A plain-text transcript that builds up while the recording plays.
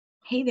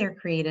Hey there,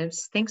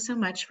 creatives. Thanks so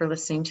much for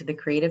listening to the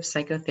Creative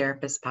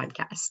Psychotherapist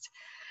podcast.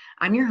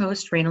 I'm your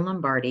host, Raina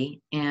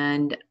Lombardi,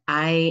 and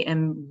I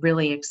am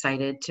really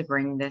excited to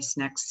bring this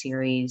next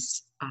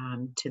series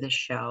to the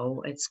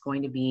show. It's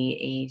going to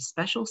be a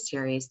special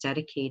series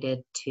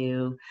dedicated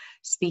to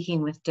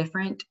speaking with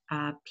different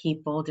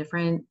people,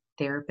 different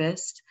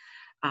therapists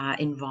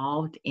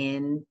involved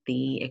in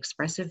the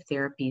Expressive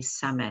Therapy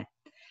Summit.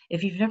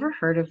 If you've never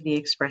heard of the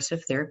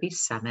Expressive Therapy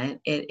Summit,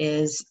 it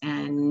is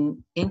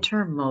an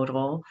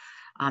intermodal,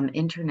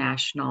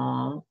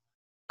 international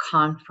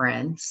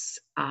conference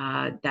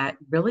that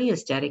really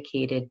is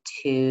dedicated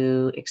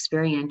to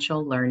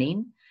experiential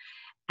learning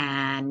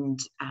and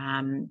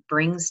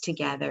brings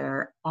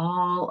together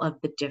all of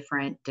the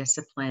different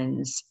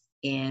disciplines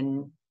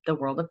in the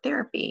world of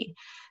therapy.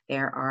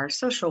 There are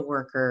social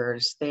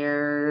workers,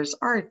 there's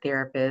art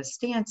therapists,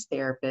 dance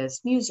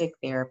therapists, music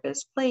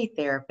therapists, play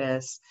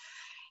therapists,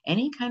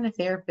 any kind of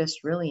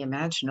therapist really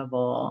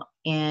imaginable,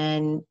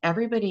 and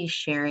everybody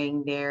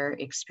sharing their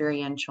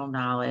experiential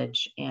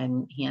knowledge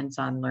and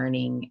hands-on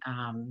learning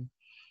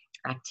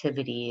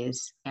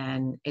activities.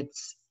 And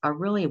it's a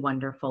really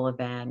wonderful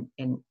event.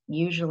 And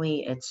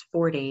usually it's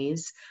 4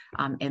 days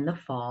in the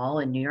fall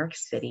in New York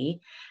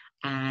City.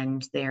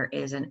 And there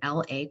is an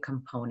LA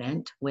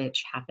component,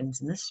 which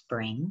happens in the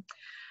spring.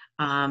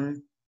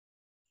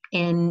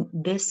 In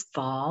this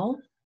fall,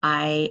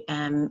 I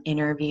am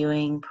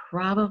interviewing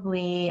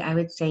probably, I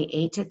would say,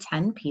 8 to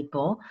 10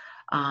 people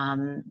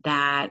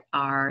that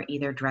are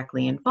either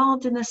directly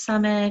involved in the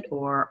summit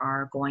or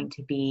are going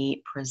to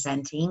be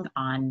presenting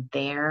on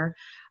their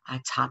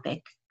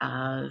topic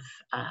of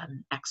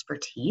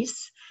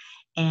expertise.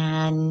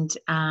 And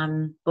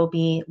we'll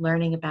be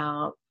learning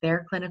about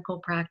their clinical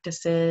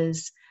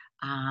practices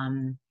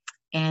and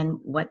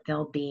what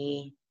they'll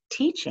be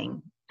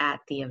teaching at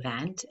the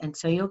event. And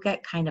so you'll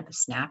get kind of a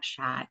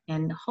snapshot,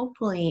 and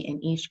hopefully in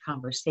each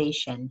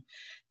conversation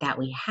that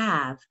we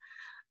have,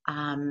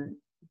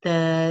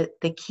 the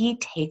key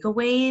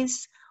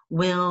takeaways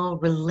will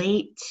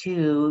relate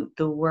to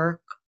the work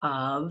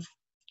of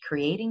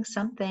creating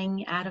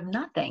something out of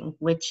nothing,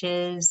 which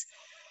is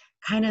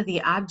kind of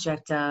the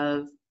object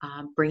of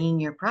bringing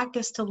your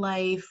practice to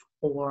life,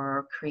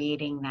 or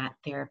creating that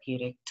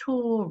therapeutic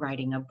tool,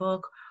 writing a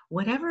book,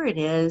 whatever it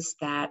is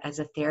that as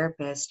a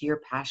therapist you're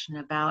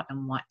passionate about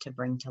and want to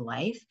bring to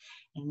life.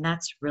 And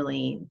that's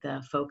really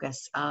the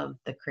focus of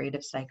the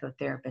Creative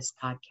Psychotherapist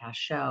podcast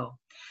show.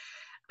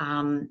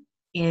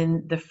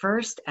 In the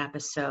first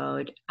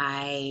episode,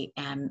 I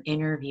am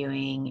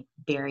interviewing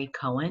Barry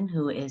Cohen,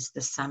 who is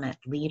the summit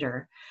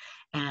leader.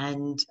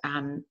 And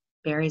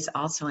Barry's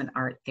also an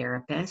art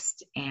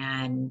therapist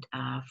and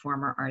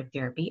former art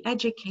therapy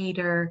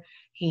educator.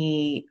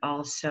 He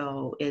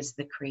also is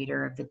the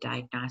creator of the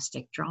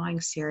Diagnostic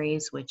Drawing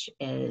Series, which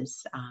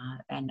is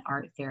an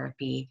art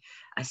therapy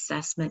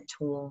assessment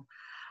tool.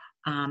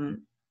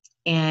 And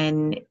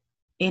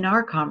in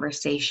our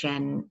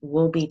conversation,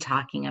 we'll be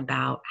talking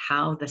about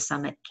how the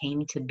summit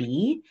came to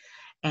be.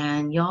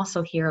 And you'll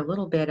also hear a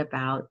little bit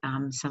about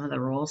some of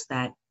the roles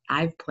that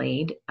I've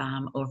played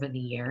over the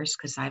years,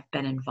 because I've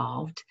been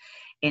involved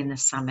in the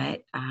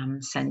summit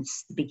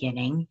since the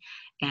beginning.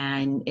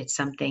 And it's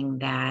something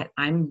that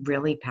I'm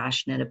really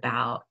passionate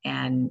about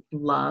and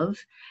love.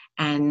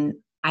 And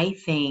I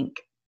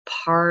think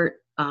part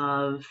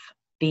of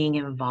being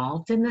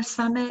involved in the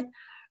summit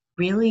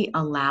really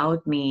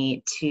allowed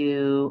me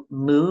to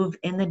move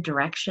in the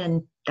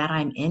direction that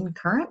I'm in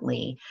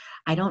currently.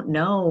 I don't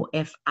know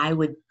if I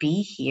would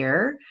be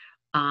here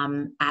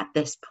at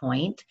this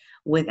point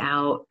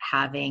without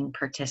having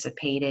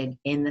participated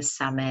in the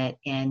summit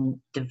and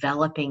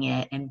developing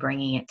it and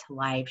bringing it to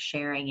life,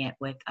 sharing it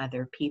with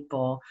other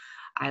people.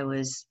 I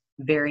was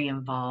very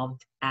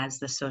involved as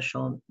the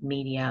social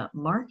media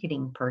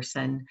marketing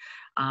person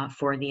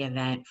for the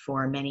event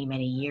for many,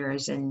 many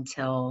years,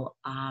 until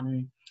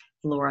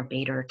Laura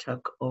Bader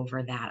took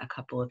over that a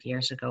couple of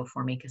years ago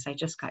for me, because I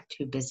just got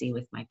too busy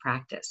with my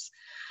practice.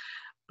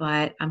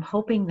 But I'm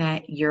hoping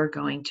that you're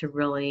going to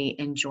really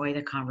enjoy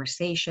the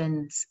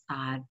conversations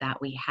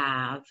that we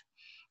have.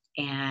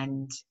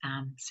 And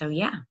so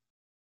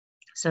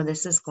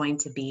this is going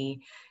to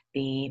be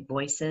the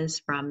voices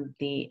from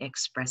the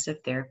Expressive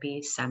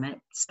Therapy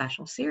Summit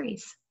special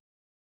series.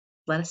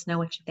 Let us know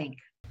what you think.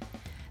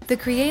 The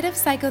Creative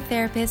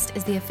Psychotherapist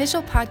is the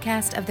official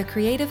podcast of the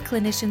Creative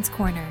Clinicians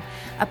Corner,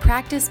 a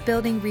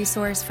practice-building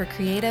resource for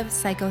creative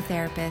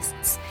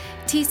psychotherapists.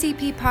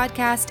 TCP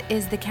Podcast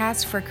is the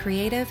cast for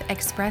creative,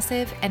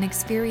 expressive, and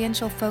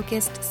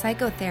experiential-focused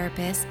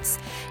psychotherapists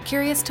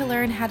curious to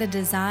learn how to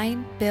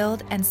design,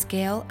 build, and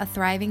scale a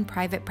thriving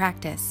private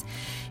practice.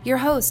 Your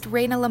host,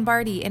 Raina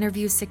Lombardi,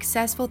 interviews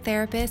successful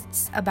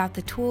therapists about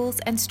the tools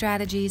and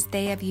strategies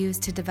they have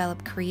used to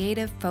develop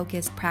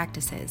creative-focused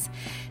practices.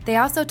 They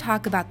also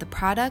talk about the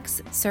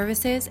products,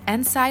 services,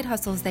 and side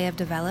hustles they have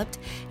developed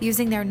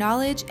using their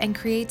knowledge and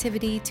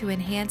creativity to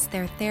enhance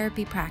their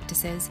therapy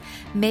practices,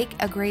 make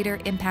a greater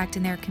impact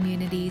in their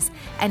communities,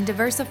 and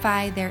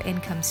diversify their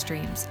income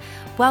streams.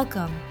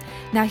 Welcome.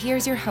 Now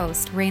here's your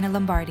host, Raina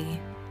Lombardi.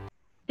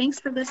 Thanks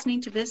for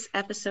listening to this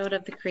episode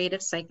of the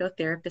Creative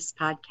Psychotherapist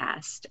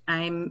Podcast.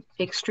 I'm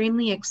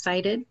extremely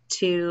excited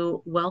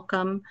to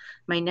welcome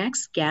my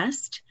next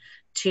guest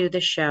to the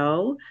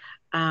show.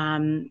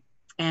 Um,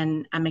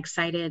 and I'm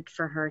excited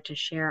for her to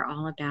share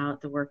all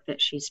about the work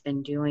that she's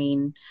been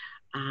doing,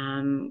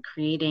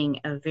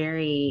 creating a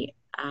very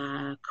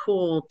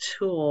cool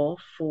tool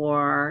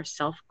for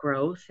self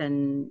growth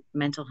and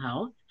mental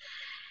health.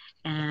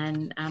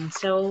 And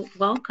so,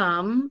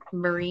 welcome,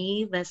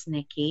 Marie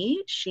Leznicki.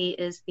 She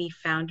is the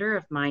founder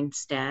of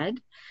Mindstead.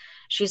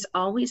 She's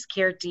always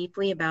cared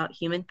deeply about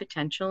human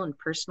potential and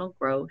personal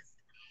growth.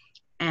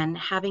 And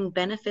having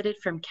benefited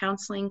from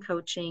counseling,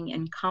 coaching,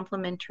 and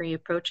complementary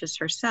approaches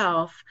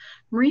herself,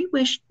 Marie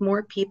wished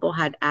more people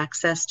had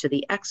access to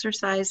the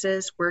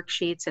exercises,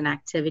 worksheets, and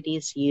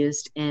activities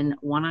used in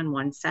one on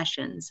one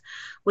sessions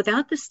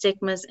without the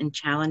stigmas and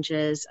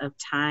challenges of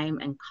time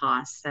and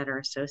costs that are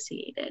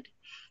associated.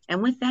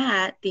 And with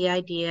that, the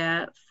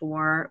idea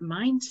for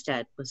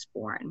Mindstead was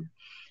born.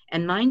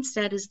 And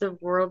Mindstead is the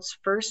world's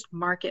first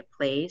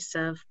marketplace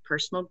of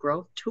personal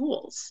growth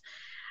tools.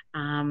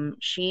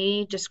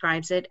 She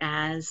describes it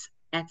as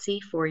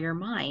Etsy for your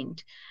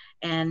mind.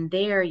 And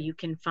there you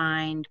can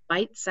find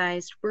bite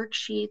sized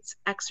worksheets,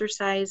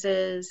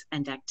 exercises,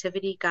 and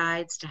activity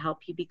guides to help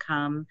you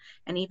become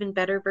an even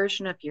better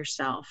version of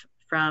yourself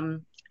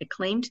from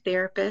acclaimed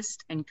therapists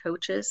and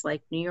coaches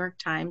like New York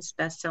Times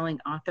bestselling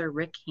author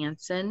Rick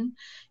Hansen,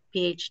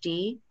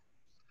 PhD,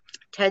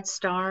 TED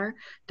Star,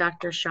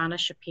 Dr. Shauna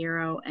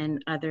Shapiro,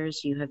 and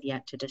others you have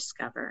yet to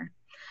discover.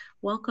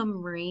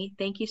 Welcome, Marie.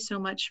 Thank you so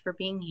much for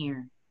being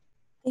here.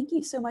 Thank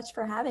you so much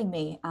for having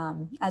me.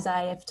 As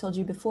I have told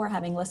you before,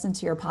 having listened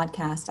to your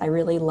podcast, I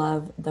really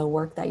love the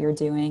work that you're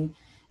doing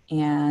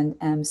and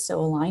am so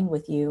aligned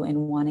with you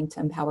in wanting to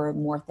empower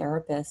more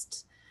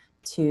therapists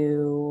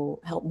to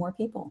help more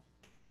people.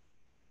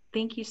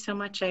 Thank you so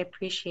much. I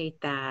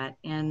appreciate that.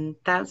 And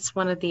that's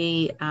one of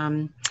the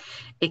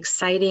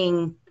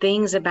exciting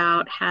things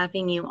about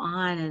having you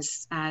on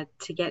is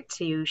to get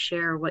to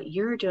share what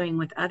you're doing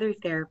with other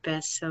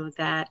therapists so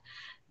that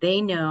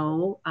they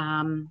know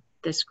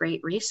this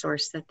great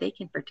resource that they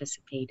can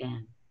participate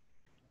in.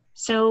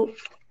 So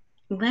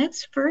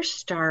let's first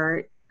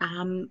start.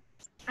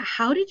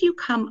 How did you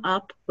come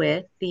up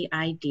with the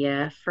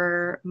idea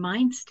for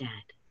Mindstead?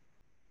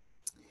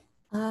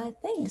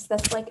 Thanks.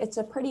 It's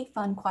a pretty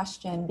fun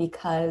question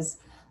because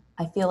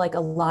I feel like a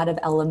lot of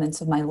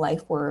elements of my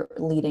life were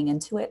leading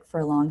into it for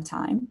a long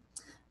time.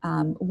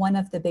 One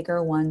of the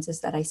bigger ones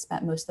is that I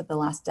spent most of the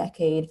last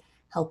decade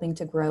helping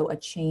to grow a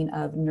chain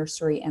of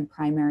nursery and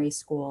primary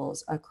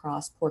schools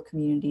across poor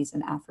communities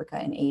in Africa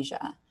and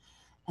Asia.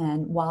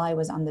 And while I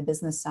was on the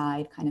business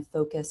side, kind of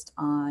focused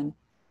on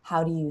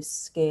how do you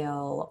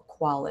scale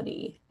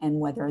quality and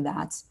whether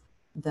that's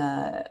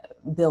the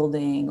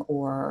building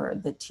or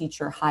the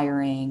teacher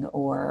hiring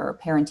or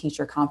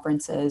parent-teacher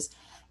conferences,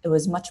 it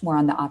was much more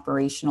on the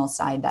operational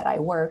side that I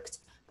worked.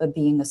 But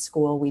being a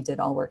school, we did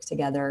all work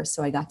together.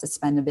 So I got to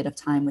spend a bit of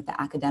time with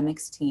the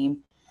academics team.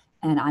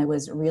 And I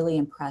was really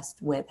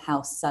impressed with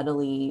how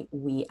subtly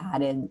we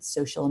added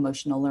social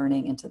emotional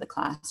learning into the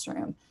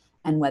classroom.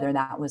 And whether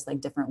that was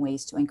like different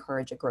ways to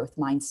encourage a growth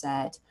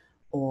mindset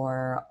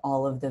or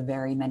all of the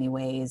very many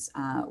ways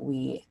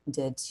we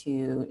did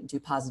to do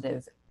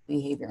positive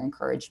behavior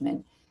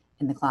encouragement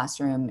in the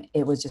classroom,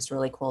 it was just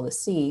really cool to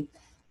see.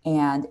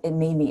 And it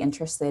made me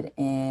interested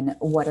in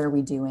what are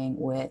we doing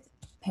with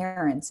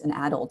parents and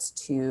adults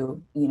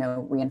to,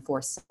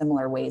 reinforce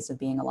similar ways of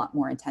being a lot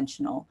more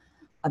intentional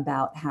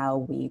about how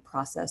we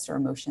process our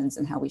emotions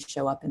and how we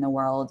show up in the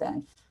world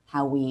and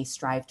how we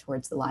strive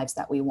towards the lives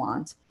that we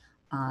want.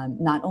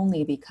 Not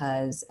only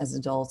because as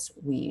adults,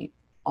 we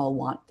all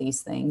want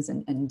these things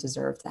and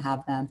deserve to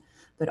have them,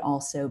 but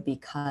also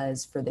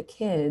because for the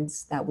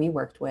kids that we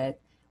worked with,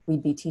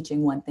 we'd be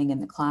teaching one thing in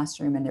the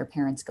classroom and their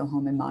parents go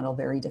home and model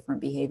very different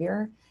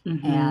behavior.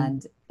 Mm-hmm.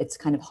 And it's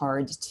kind of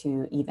hard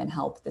to even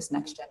help this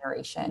next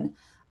generation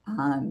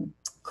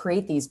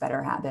create these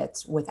better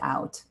habits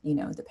without,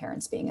 the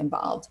parents being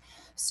involved.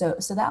 So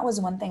that was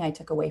one thing I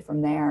took away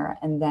from there.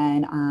 And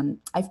then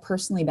I've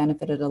personally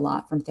benefited a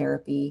lot from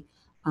therapy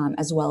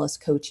as well as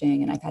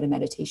coaching. And I've had a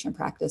meditation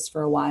practice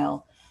for a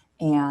while.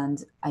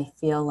 And I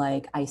feel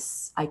like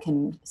I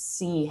can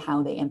see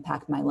how they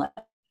impact my life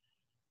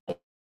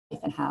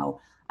and how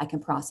I can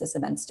process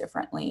events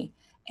differently.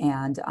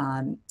 And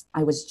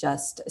I was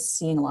just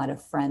seeing a lot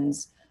of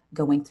friends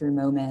going through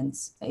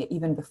moments,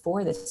 even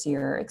before this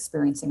year,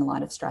 experiencing a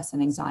lot of stress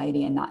and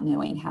anxiety and not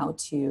knowing how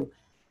to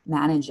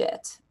manage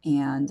it.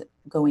 And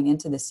going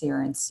into this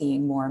year and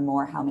seeing more and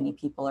more how many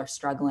people are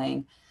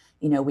struggling.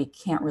 We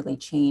can't really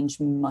change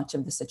much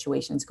of the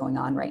situations going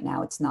on right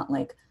now. It's not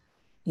like,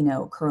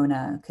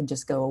 Corona could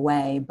just go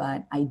away,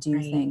 but I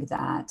do think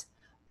that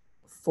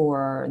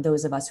for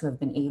those of us who have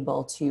been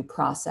able to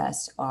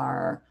process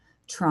our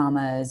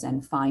traumas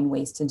and find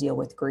ways to deal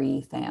with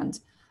grief and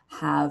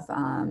have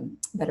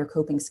better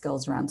coping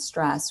skills around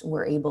stress,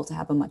 we're able to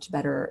have a much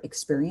better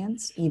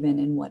experience, even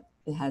in what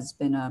has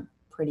been a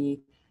pretty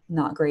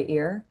not great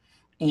year.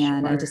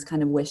 And I just Sure.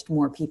 kind of wished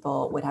more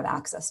people would have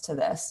access to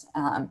this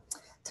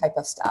type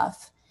of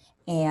stuff.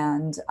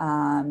 And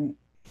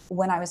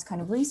when I was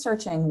kind of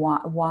researching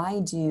why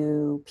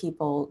do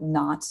people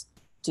not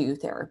do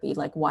therapy?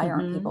 Like, why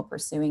aren't Mm-hmm. people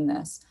pursuing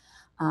this?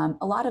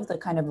 A lot of the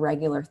kind of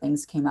regular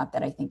things came up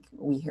that I think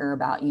we hear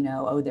about, you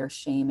know, oh, there's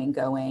shame in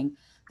going.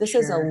 This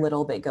is a Sure.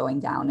 little bit going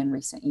down in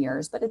recent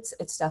years, but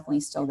it's definitely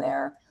still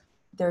there.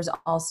 There's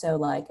also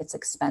like, it's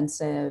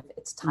expensive, Mm-hmm.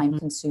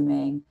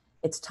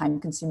 it's time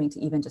consuming to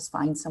even just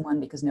find someone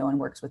because no one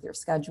works with your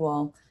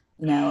schedule.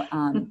 You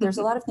know, there's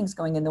a lot of things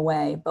going in the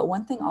way, but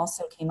one thing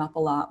also came up a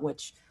lot,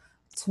 which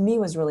to me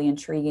was really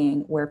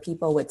intriguing, where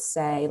people would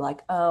say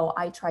like, oh,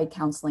 I tried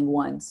counseling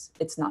once,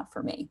 it's not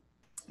for me.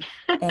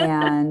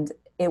 And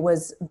it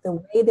was, the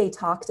way they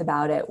talked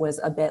about it was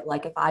a bit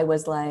like if I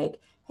was like,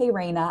 hey,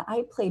 Raina,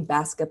 I played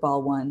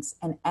basketball once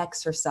and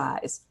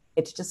exercise,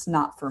 it's just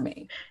not for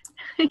me.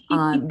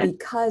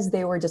 Because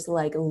they were just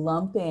like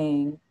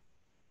lumping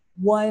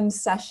one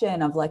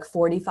session of like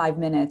 45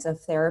 minutes of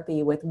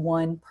therapy with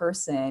one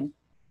person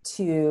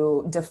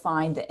to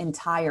define the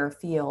entire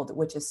field,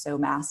 which is so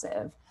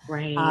massive.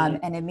 Right.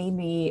 And it made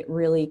me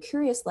really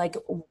curious, like,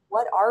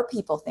 what are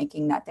people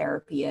thinking that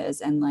therapy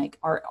is? And like,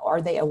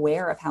 are they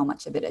aware of how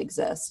much of it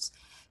exists?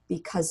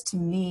 Because to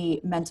me,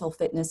 mental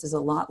fitness is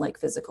a lot like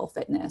physical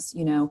fitness.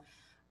 You know,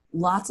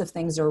 lots of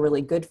things are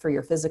really good for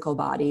your physical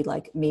body.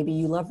 Like maybe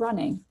you love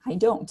running. I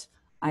don't.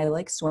 I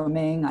like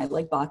swimming. I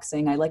like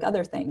boxing. I like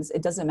other things.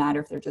 It doesn't matter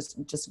if they're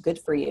just good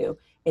for you.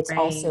 It's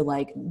also Right.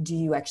 like, do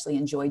you actually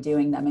enjoy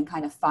doing them, and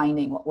kind of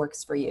finding what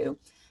works for you.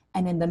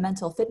 And in the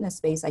mental fitness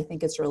space, I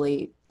think it's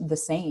really the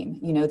same.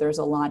 You know, there's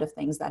a lot of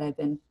things that have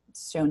been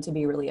shown to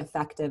be really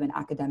effective in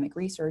academic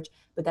research,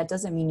 but that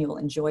doesn't mean you'll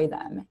enjoy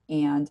them.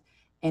 And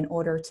in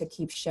order to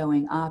keep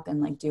showing up and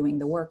like doing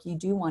the work, you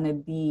do want to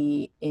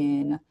be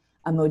in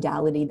a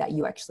modality that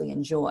you actually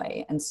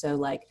enjoy. And so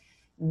like,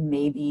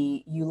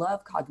 maybe you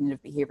love cognitive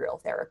behavioral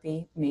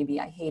therapy, maybe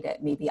I hate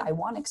it, maybe I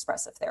want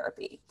expressive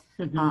therapy.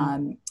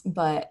 Mm-hmm.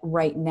 But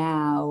right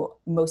now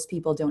most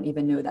people don't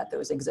even know that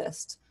those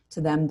exist.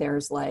 To them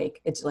there's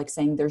like, it's like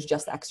saying there's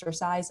just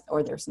exercise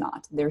or there's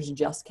not, there's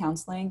just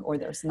counseling or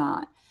there's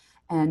not.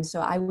 And so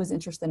I was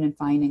interested in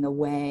finding a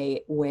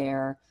way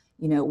where,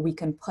 you know, we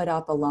can put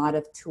up a lot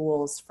of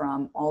tools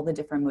from all the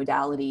different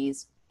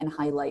modalities and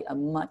highlight a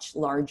much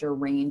larger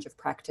range of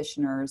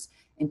practitioners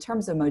in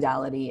terms of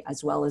modality,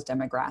 as well as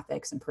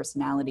demographics and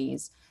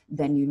personalities,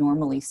 than you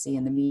normally see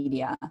in the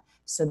media,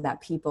 so that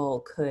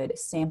people could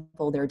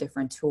sample their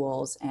different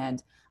tools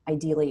and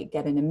ideally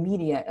get an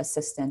immediate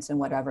assistance in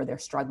whatever they're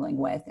struggling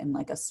with, and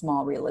like a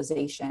small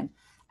realization,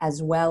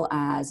 as well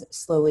as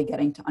slowly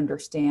getting to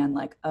understand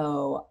like,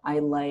 oh, I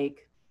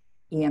like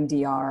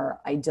EMDR,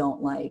 I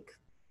don't like,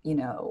 you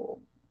know,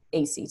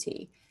 ACT,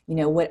 you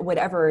know,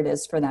 whatever it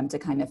is, for them to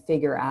kind of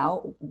figure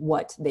out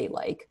what they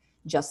like,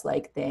 just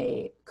like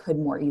they could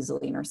more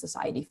easily in our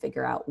society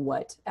figure out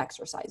what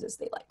exercises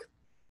they like.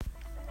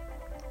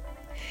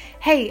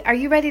 Hey, are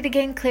you ready to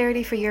gain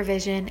clarity for your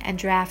vision and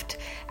draft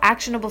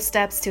actionable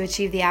steps to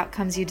achieve the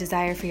outcomes you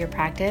desire for your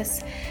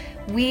practice?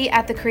 We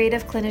at the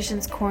Creative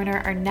Clinicians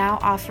Corner are now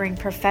offering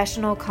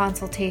professional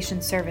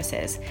consultation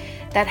services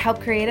that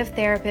help creative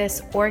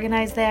therapists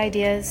organize the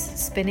ideas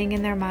spinning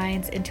in their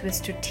minds into a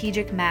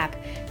strategic map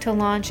to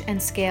launch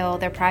and scale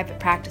their private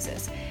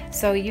practices,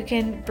 so you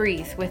can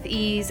breathe with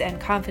ease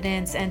and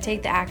confidence and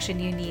take the action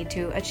you need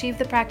to achieve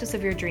the practice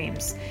of your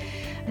dreams.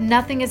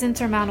 Nothing is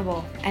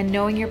insurmountable, and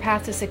knowing your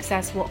path to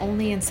success will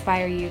only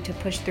inspire you to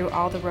push through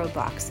all the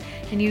roadblocks,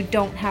 and you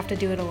don't have to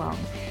do it alone.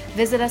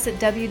 Visit us at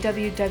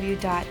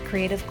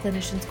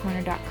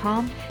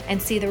www.creativeclinicianscorner.com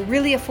and see the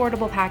really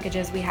affordable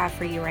packages we have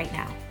for you right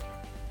now.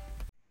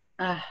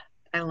 Ah,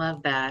 I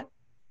love that.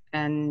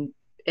 And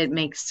it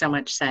makes so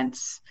much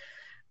sense.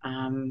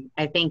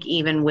 I think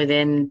even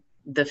within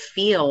the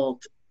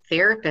field,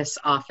 therapists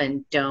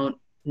often don't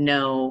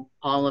know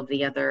all of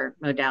the other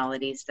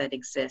modalities that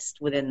exist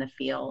within the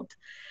field.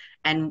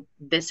 And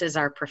this is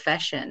our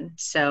profession.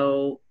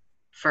 So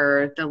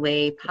for the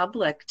lay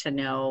public to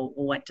know,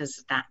 what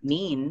does that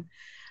mean?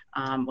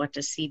 What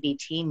does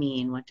CBT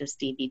mean? What does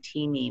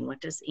DBT mean? What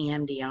does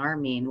EMDR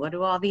mean? What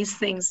do all these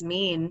things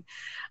mean?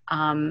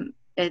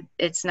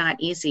 It's not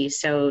easy.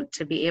 So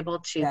to be able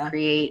to Yeah.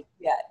 create.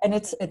 Yeah. And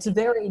it's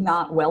very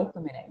not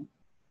welcoming.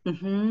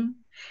 Mm-hmm.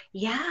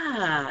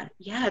 Yeah,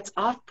 yeah, it's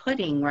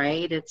off-putting,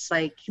 right? It's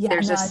like Yeah.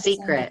 there's No, a I was saying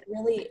it's secret.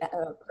 really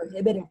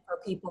prohibitive for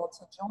people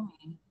to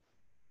join.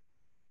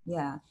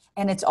 Yeah.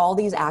 And it's all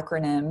these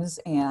acronyms,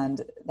 and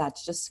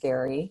that's just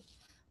scary.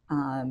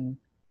 Um,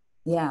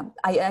 Yeah,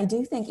 I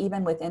do think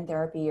even within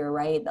therapy, you're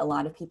right. A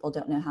lot of people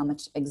don't know how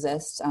much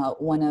exists.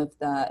 One of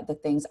the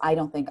things I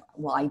don't think,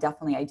 well, I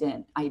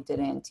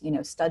didn't, you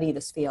know, study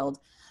this field,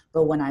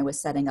 but when I was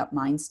setting up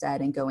Mindstead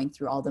and going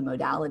through all the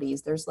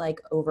modalities, there's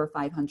like over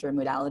 500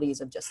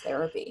 modalities of just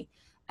therapy.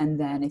 And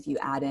then if you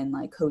add in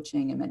like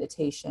coaching and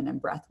meditation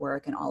and breath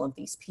work and all of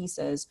these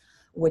pieces,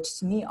 which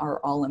to me are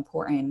all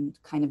important,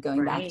 kind of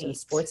going back to the Right.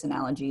 sports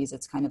analogies,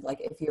 it's kind of like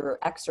if you're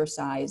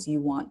exercise, you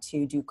want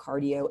to do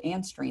cardio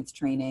and strength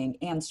training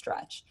and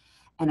stretch.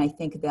 And I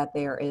think that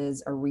there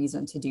is a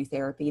reason to do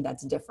therapy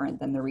that's different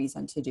than the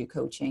reason to do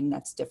coaching,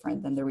 that's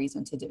different than the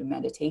reason to do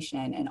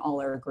meditation, and all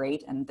are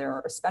great. And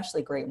they're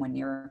especially great when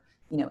you're,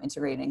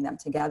 integrating them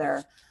together,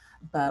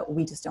 but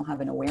we just don't have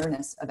an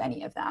awareness of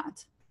any of that.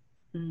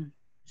 Mm.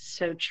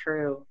 So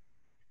true.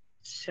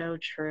 So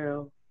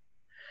true.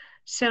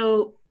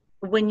 So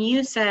when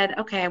you said,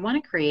 okay, I want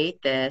to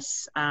create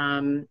this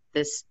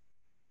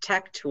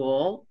tech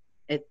tool,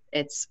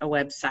 it's a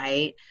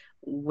website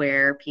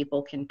where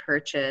people can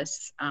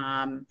purchase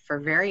for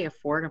very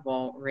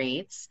affordable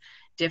rates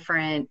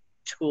different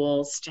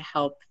tools to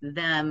help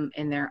them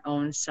in their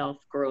own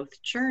self-growth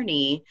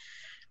journey.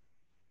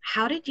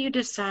 How did you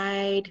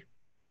decide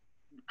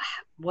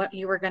what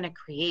you were going to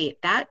create?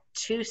 That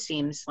too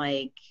seems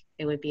like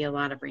it would be a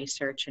lot of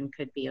research and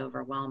could be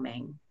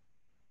overwhelming.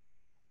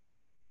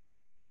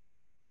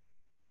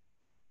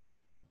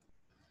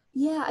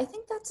 Yeah, I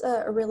think that's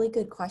a really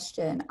good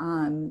question.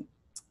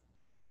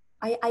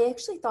 I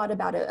actually thought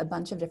about it a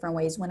bunch of different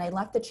ways. When I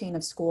left the chain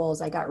of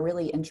schools, I got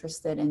really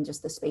interested in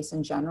just the space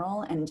in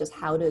general and just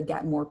how to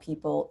get more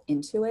people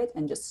into it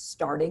and just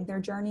starting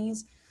their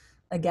journeys.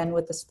 Again,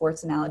 with the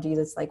sports analogies,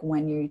 it's like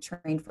when you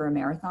train for a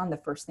marathon, the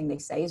first thing they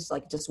say is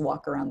like, just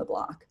walk around the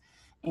block.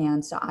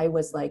 And so I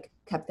was like,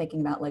 kept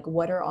thinking about like,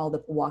 what are all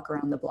the walk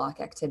around the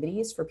block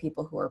activities for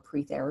people who are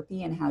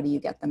pre-therapy and how do you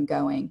get them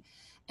going?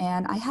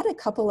 And I had a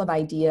couple of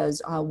ideas.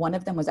 One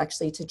of them was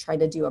actually to try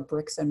to do a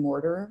bricks and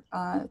mortar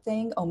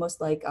thing, almost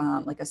like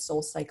a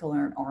Soul Cycle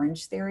or an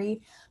Orange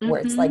Theory,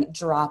 where it's Mm-hmm. like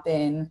drop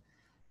in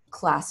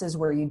classes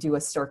where you do a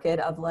circuit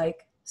of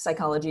like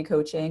psychology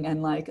coaching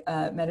and like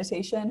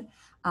meditation.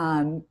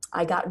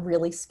 I got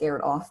really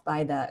scared off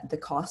by the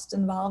cost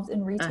involved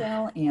in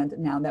retail. And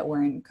now that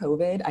we're in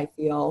COVID, I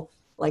feel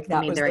like You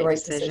that made the was the right right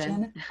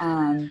decision.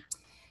 decision.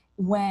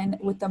 When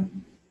with the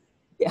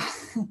yeah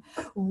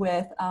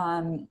with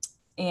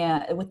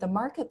and with the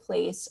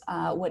marketplace,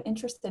 what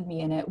interested me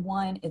in it,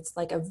 one, it's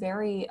like a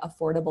very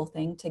affordable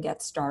thing to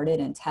get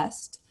started and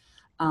test.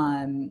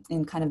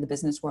 In kind of the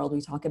business world, we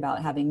talk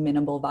about having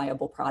minimal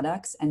viable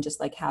products and just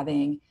like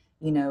having,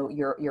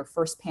 your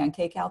first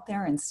pancake out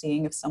there and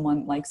seeing if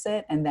someone likes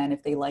it. And then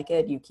if they like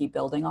it, you keep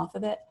building off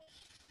of it.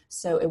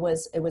 So it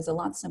was a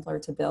lot simpler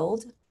to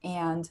build.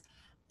 And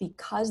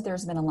because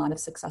there's been a lot of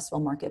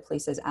successful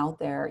marketplaces out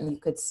there, you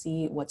could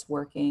see what's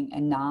working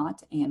and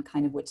not, and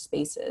kind of which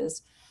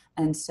spaces.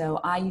 And so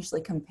I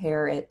usually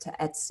compare it to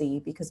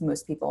Etsy because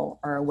most people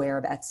are aware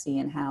of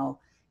Etsy and how,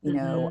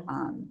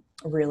 Mm-hmm.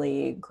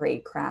 really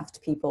great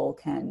craft people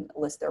can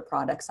list their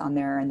products on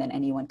there and then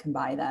anyone can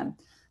buy them.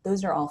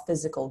 Those are all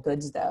physical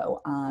goods though.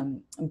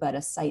 But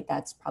a site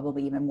that's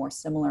probably even more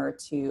similar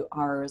to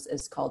ours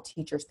is called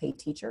Teachers Pay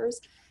Teachers.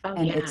 Oh,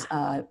 And it's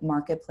yeah. a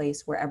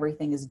marketplace where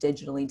everything is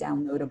digitally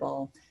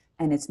downloadable,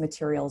 and it's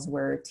materials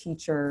where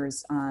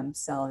teachers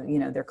sell,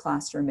 their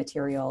classroom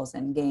materials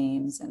and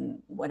games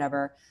and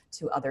whatever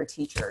to other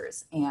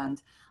teachers. And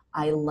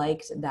I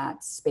liked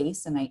that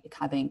space, and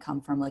having come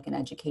from like an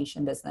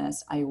education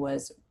business, I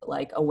was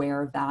like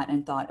aware of that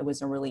and thought it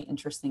was a really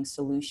interesting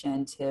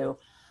solution to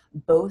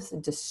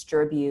both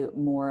distribute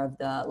more of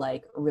the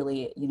like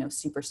really,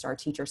 superstar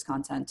teachers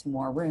content to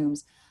more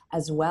rooms,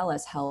 as well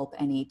as help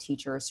any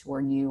teachers who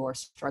are new or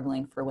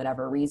struggling for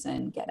whatever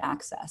reason get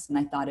access. And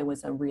I thought it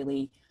was a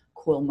really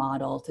cool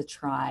model to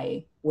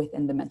try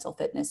within the mental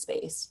fitness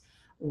space,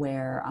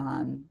 where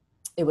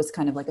it was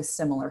kind of like a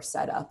similar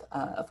setup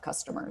of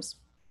customers.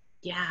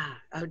 Yeah.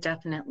 Oh,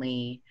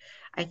 definitely.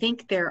 I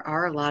think there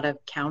are a lot of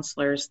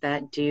counselors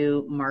that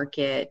do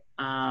market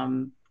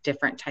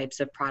different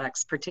types of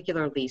products,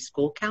 particularly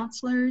school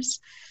counselors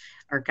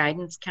or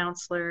guidance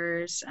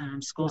counselors,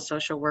 school Yep.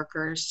 social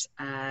workers.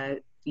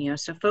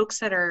 So folks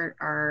that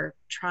are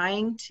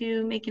trying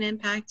to make an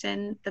impact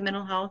in the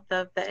mental health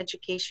of the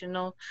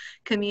educational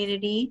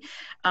community,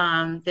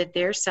 that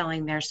they're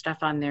selling their stuff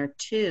on there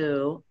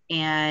too,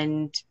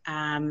 and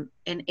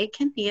it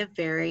can be a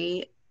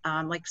very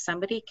like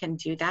somebody can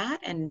do that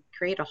and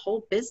create a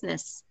whole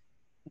business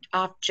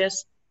off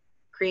just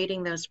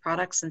creating those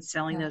products and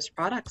selling Yeah. those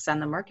products on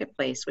the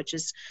marketplace, which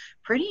is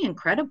pretty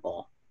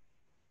incredible.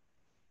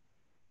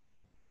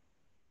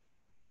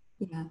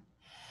 Yeah.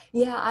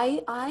 Yeah,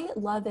 I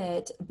love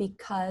it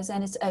because,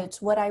 and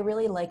it's what I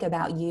really like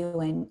about you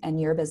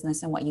and your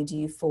business and what you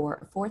do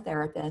for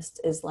therapists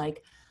is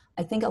like,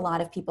 I think a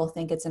lot of people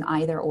think it's an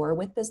either or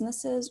with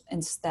businesses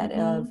instead Mm-hmm.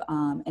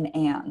 of an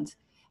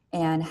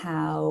and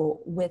how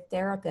with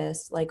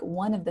therapists, like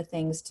one of the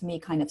things to me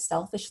kind of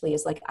selfishly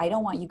is like, I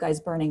don't want you guys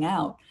burning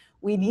out.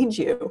 We need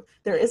you.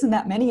 There isn't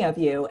that many of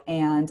you.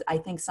 And I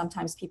think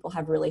sometimes people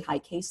have really high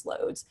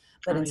caseloads.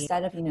 But Oh, yeah.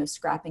 instead of,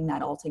 scrapping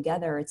that all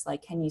together, it's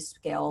like, can you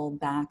scale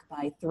back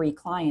by 3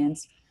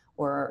 clients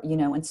or,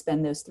 and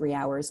spend those 3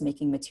 hours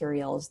making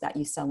materials that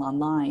you sell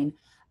online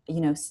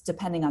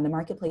depending on the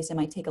marketplace, it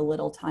might take a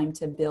little time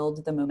to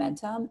build the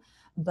momentum,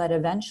 but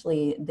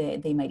eventually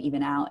they might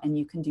even out, and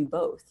you can do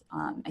both.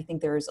 I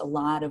think there's a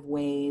lot of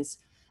ways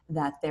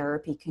that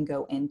therapy can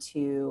go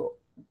into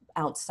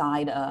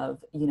outside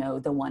of,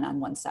 the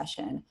one-on-one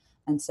session.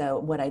 And so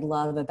what I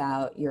love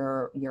about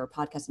your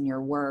podcast and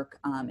your work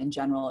in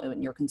general,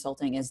 and your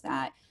consulting, is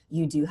that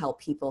you do help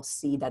people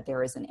see that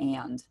there is an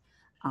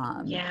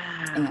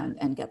Yeah.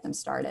 and get them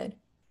started.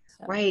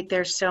 So. Right.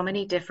 There's so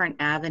many different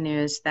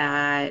avenues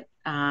that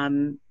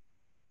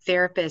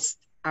therapists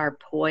are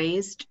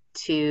poised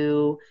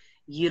to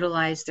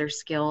utilize their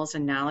skills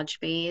and knowledge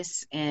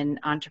base in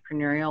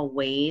entrepreneurial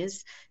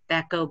ways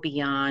that go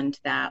beyond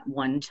that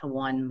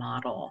one-to-one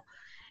model.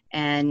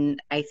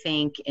 And I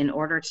think in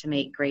order to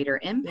make greater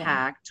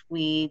impact,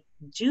 we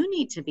do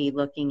need to be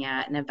looking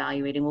at and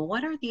evaluating, well,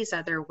 what are these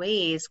other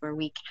ways where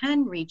we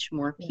can reach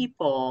more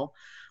people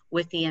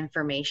with the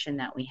information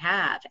that we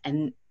have?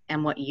 And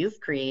what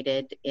you've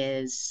created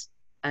is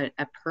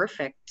a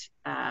perfect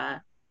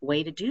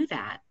way to do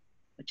that,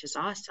 which is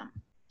awesome.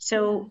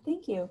 So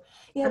thank you.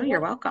 You're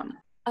welcome.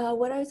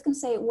 What I was going to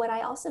say, what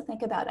I also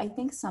think about, I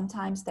think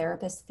sometimes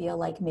therapists feel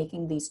like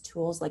making these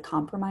tools like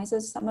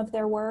compromises some of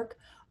their work,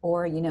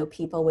 or,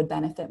 people would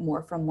benefit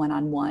more from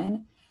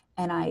one-on-one.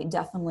 And I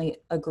definitely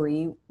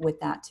agree with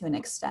that to an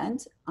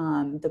extent.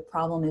 The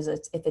problem is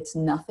if it's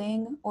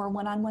nothing or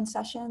one-on-one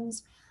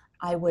sessions,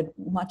 I would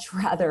much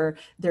rather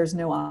there's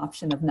no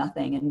option of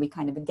nothing, and we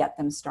kind of get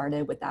them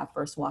started with that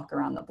first walk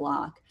around the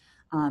block.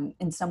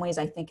 In some ways,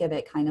 I think of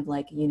it kind of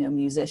like,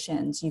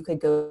 musicians. You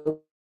could go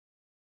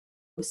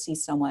see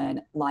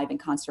someone live in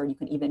concert. You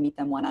can even meet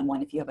them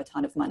one-on-one if you have a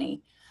ton of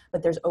money.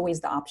 But there's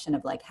always the option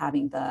of like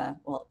having it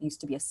used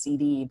to be a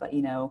CD, but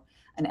an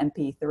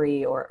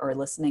MP3 or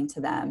listening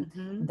to them.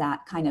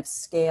 That kind of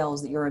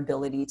scales your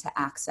ability to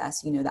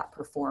access, that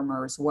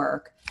performer's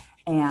work.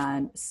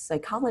 And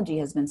psychology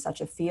has been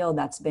such a field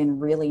that's been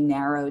really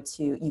narrow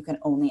to, you can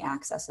only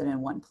access it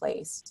in one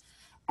place.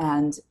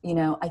 And,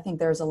 I think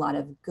there's a lot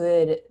of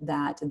good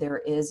that there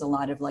is a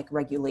lot of like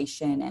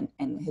regulation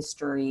and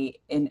history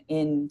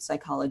in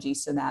psychology,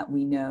 so that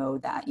we know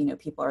that,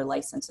 people are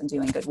licensed and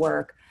doing good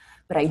work.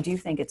 But I do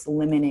think it's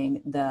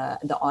limiting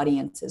the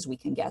audiences we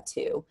can get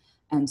to.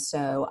 And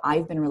so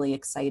I've been really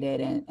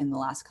excited in the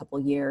last couple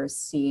of years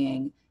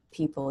seeing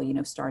people,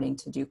 starting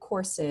to do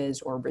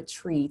courses or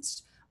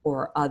retreats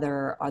or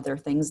other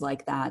things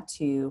like that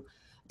to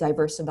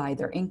diversify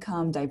their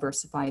income,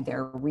 diversify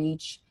their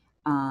reach.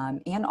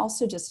 And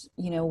also just,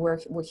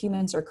 we're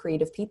humans are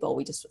creative people.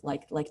 We just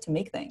like to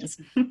make things.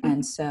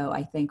 And so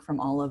I think from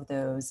all of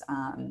those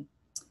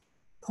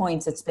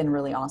points, it's been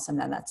really awesome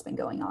that that's been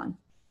going on.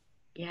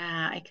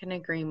 Yeah, I can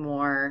agree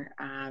more.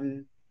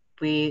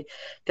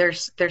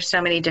 There's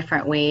so many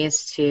different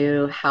ways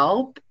to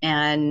help,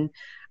 and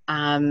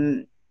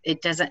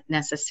it doesn't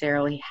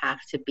necessarily have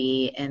to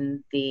be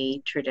in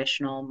the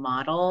traditional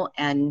model.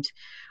 And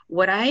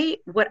what I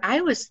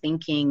was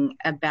thinking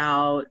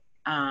about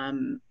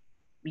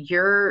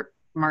your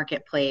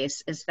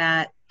marketplace is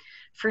that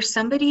for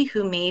somebody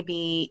who may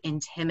be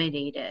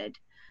intimidated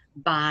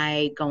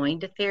by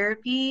going to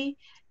therapy,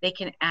 they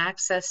can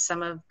access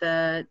some of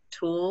the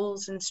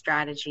tools and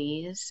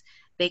strategies.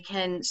 They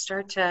can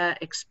start to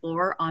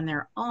explore on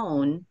their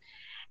own,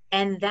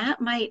 and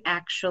that might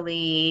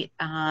actually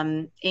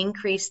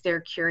increase their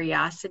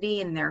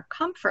curiosity and their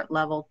comfort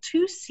level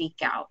to seek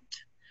out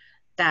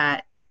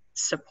that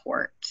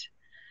support.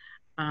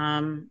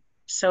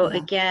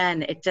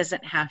 Again, it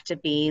doesn't have to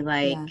be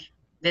like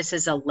this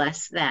is a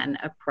less than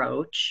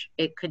approach.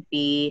 It could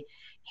be,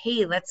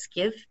 hey, let's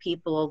give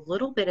people a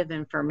little bit of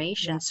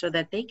information so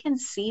that they can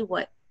see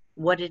what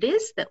it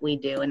is that we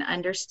do and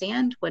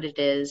understand what it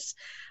is.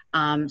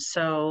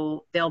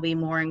 So they'll be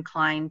more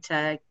inclined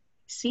to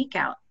seek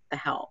out the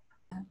help.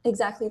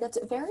 Exactly. That's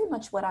very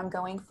much what I'm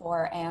going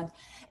for. And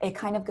it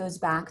kind of goes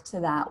back to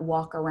that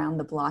walk around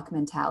the block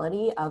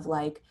mentality of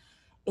like,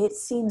 it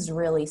seems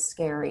really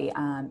scary.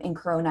 In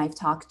Corona, I've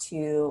talked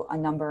to a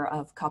number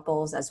of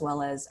couples as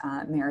well as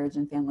marriage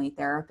and family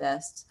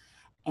therapists.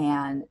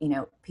 And,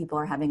 people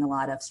are having a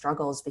lot of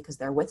struggles because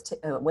they're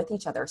with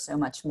each other so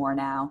much more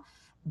now,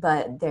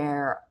 but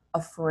they're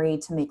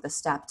afraid to make the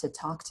step to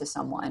talk to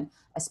someone,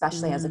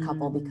 especially as a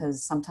couple,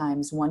 because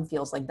sometimes one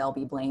feels like they'll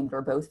be blamed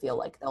or both feel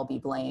like they'll be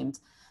blamed.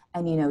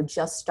 And,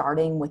 just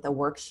starting with a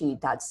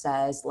worksheet that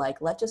says like,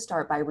 let's just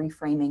start by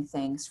reframing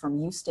things from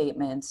you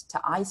statements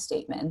to I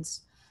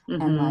statements.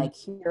 And like,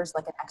 here's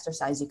like an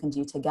exercise you can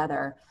do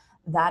together.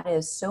 That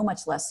is so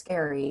much less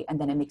scary.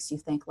 And then it makes you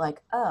think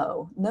like,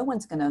 oh, no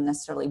one's going to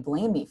necessarily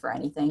blame me for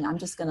anything. I'm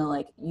just going to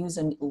like use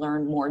and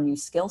learn more new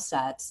skill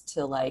sets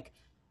to like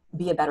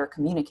be a better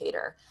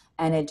communicator.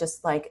 And it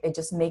just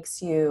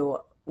makes you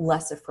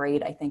less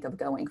afraid, I think, of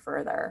going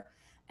further.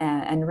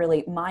 And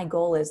really my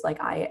goal is like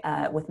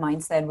with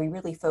Mindset, we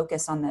really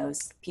focus on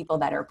those people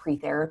that are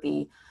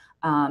pre-therapy,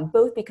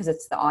 both because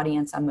it's the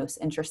audience I'm most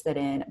interested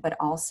in, but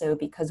also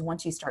because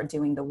once you start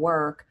doing the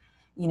work,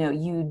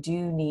 you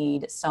do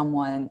need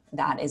someone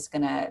that is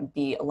going to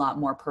be a lot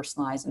more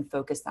personalized and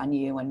focused on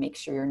you and make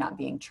sure you're not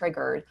being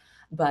triggered.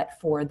 But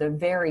for the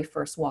very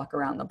first walk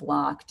around the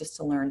block, just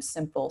to learn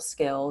simple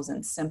skills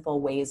and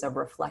simple ways of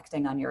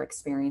reflecting on your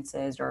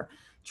experiences or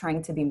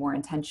trying to be more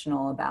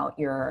intentional about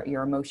your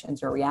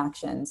emotions or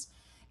reactions,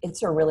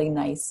 it's a really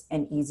nice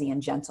and easy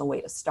and gentle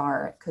way to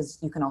start, because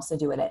you can also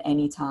do it at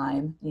any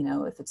time.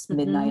 If it's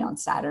midnight on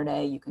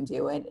Saturday, you can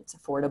do it. It's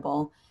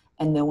affordable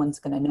and no one's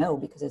going to know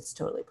because it's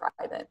totally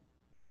private.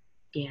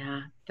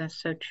 Yeah,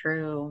 that's so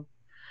true.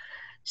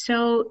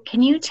 So,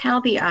 can you tell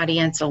the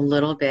audience a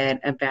little bit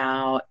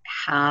about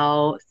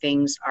how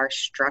things are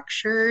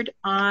structured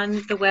on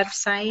the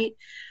website?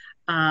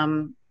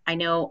 I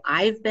know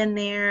I've been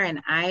there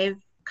and I've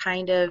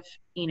kind of,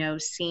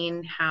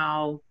 seen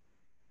how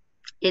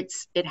you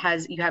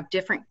have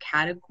different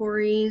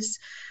categories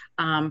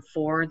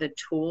for the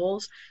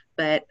tools,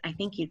 but I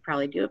think you'd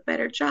probably do a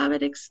better job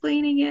at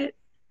explaining it.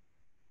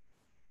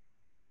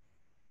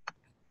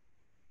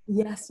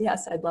 Yes,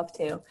 I'd love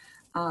to.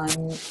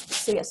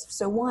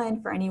 So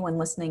one, for anyone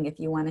listening, if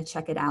you want to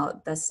check it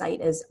out, the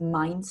site is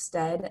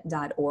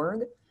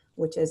mindstead.org,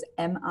 which is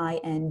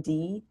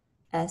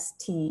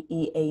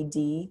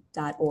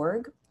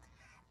mindstead.org.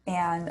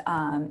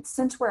 And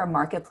since we're a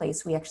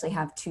marketplace, we actually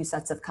have two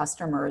sets of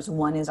customers.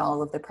 One is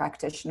all of the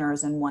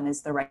practitioners and one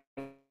is the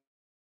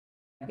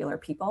regular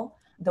people.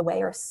 The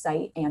way our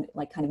site and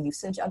kind of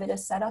usage of it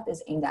is set up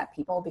is aimed at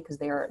people because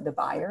they are the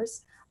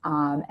buyers.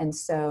 And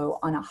so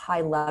on a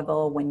high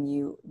level, when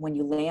you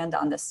land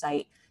on the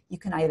site, you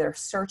can either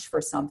search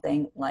for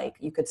something, like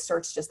you could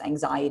search just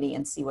anxiety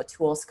and see what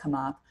tools come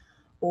up.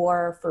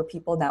 Or for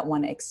people that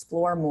want to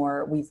explore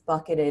more, we've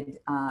bucketed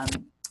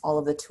all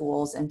of the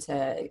tools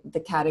into the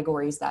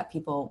categories that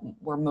people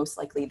were most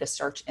likely to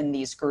search in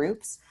these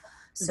groups.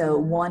 So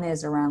one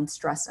is around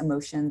stress,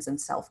 emotions, and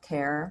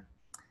self-care.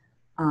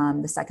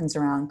 The second's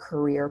around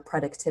career,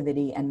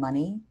 productivity, and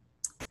money.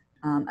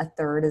 A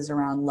third is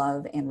around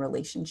love and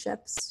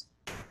relationships.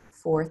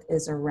 Fourth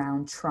is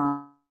around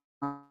trauma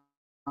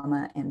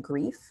and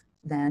grief.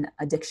 Then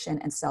addiction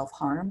and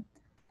self-harm.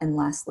 And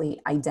lastly,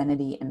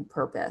 identity and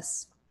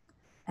purpose.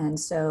 And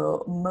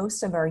so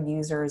most of our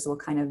users will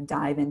kind of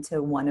dive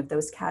into one of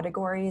those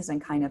categories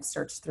and kind of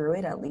search through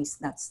it. At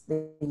least that's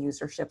the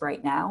usership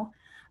right now.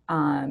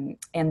 And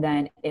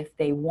then if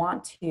they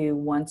want to,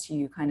 once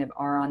you kind of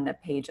are on the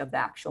page of the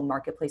actual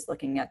marketplace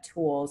looking at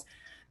tools,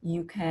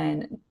 you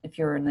can, if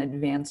you're an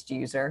advanced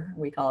user,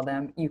 we call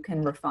them, you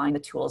can refine the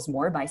tools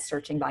more by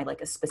searching by like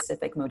a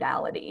specific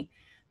modality.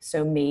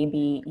 So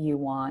maybe you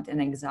want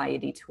an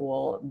anxiety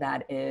tool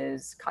that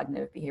is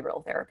cognitive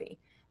behavioral therapy.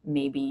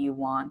 Maybe you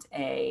want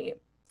a,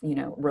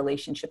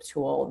 relationship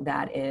tool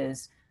that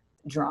is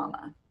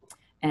drama.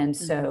 And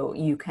so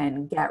you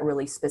can get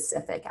really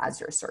specific as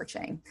you're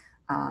searching.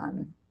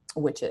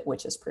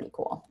 Which is pretty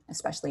cool,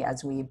 especially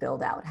as we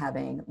build out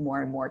having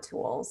more and more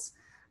tools.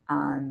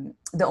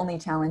 The only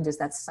challenge is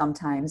that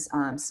sometimes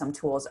some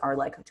tools are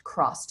like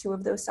across two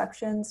of those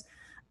sections.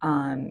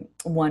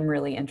 One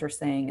really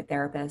interesting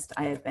therapist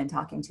I have been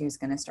talking to is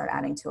going to start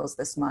adding tools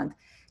this month.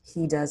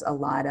 He does a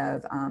lot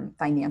of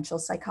financial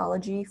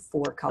psychology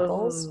for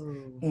couples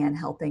and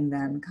helping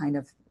them kind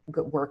of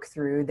work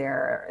through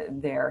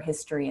their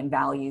history and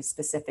values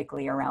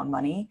specifically around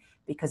money,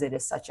 because it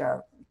is such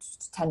a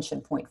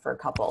tension point for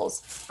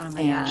couples.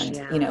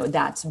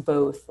 That's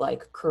both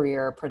like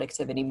career,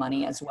 productivity,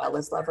 money, as well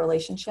as love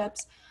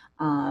relationships.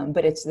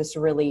 But it's this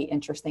really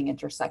interesting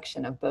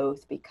intersection of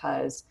both,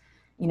 because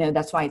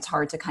that's why it's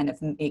hard to kind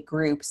of make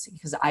groups,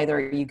 because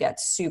either you get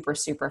super,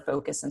 super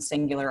focused and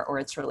singular, or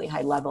it's really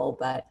high level,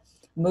 but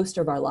most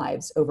of our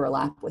lives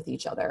overlap with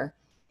each other.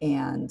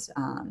 And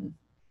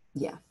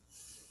yeah.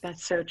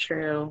 That's so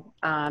true.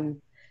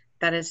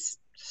 That is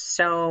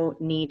so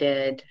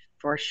needed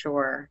for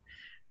sure.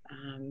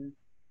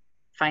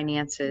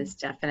 Finances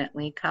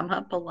definitely come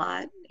up a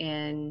lot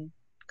in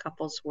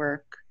couples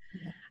work.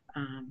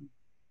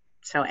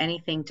 So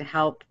anything to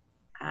help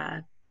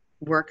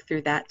work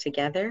through that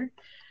together,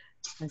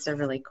 that's a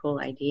really cool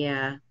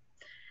idea.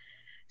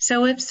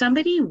 So if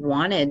somebody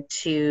wanted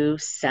to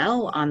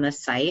sell on the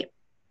site,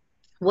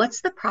 what's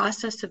the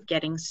process of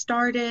getting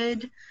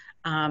started?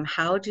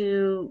 How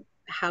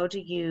do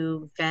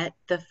you vet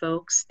the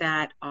folks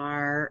that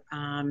are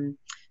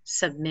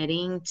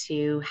submitting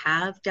to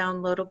have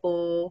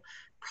downloadable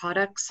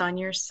products on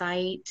your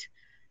site?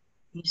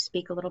 Can you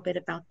speak a little bit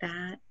about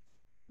that?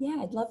 Yeah,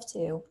 I'd love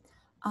to.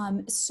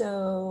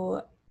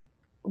 So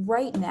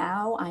right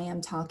now I am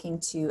talking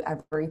to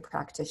every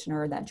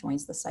practitioner that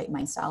joins the site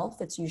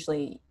myself. It's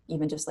usually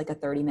even just like a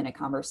 30-minute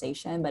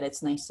conversation, but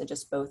it's nice to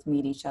just both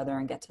meet each other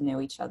and get to know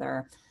each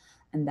other.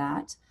 And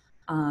that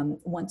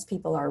once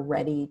people are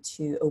ready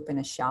to open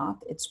a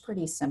shop, it's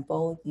pretty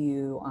simple.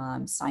 You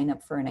sign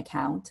up for an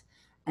account,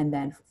 and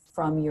then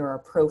from your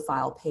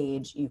profile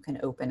page, you can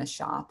open a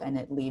shop, and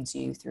it leads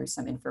you through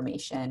some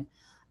information.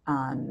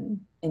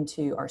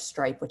 into our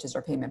Stripe, which is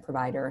our payment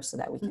provider, so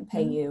that we can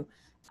pay you.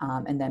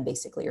 And then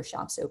basically your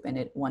shop's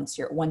open. Once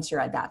you're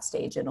at that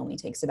stage, it only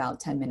takes about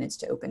 10 minutes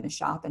to open a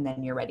shop, and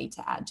then you're ready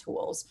to add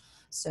tools.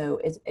 So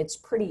it's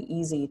pretty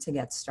easy to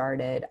get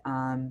started.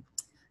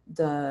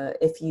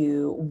 If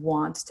you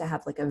want to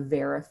have like a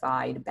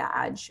verified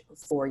badge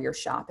for your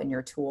shop and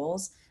your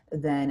tools,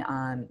 then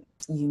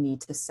you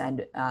need to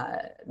send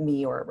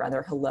me, or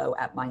rather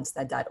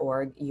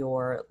hello@mindstead.org,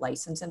 your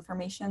license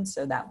information,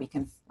 so that we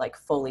can like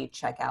fully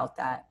check out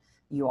that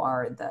you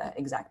are the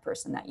exact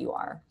person that you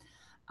are.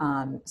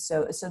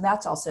 So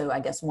that's also, I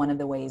guess, one of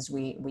the ways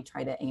we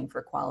try to aim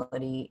for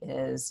quality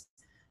is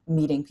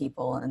meeting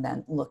people and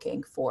then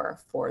looking for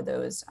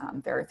those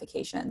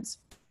verifications.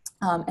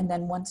 And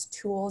then once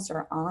tools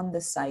are on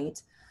the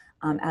site,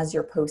 as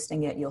you're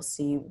posting it, you'll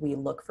see we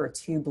look for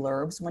 2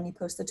 blurbs when you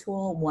post the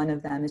tool. One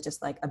of them is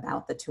just like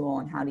about the tool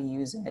and how to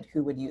use it,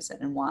 who would use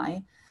it and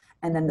why.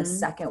 And then the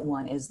second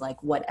one is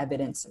like what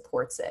evidence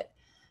supports it.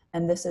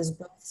 And this is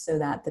both so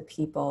that the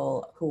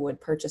people who would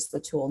purchase the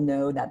tool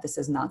know that this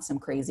is not some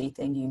crazy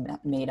thing you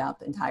made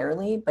up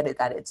entirely, but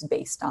that it's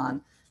based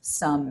on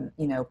some,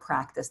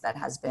 practice that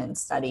has been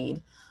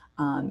studied.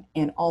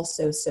 And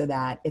also so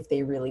that if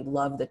they really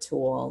love the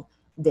tool,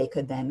 they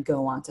could then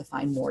go on to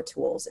find more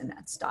tools in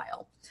that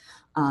style,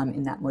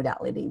 in that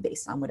modality,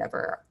 based on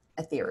whatever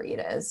a theory it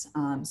is.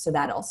 So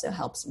that also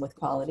helps with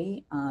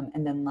quality.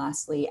 And then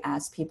lastly,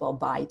 as people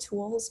buy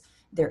tools,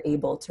 they're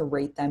able to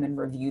rate them and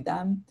review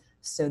them,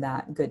 so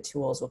that good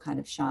tools will kind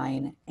of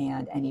shine,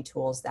 and any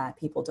tools that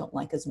people don't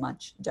like as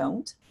much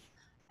don't.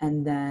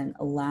 And then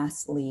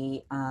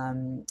lastly,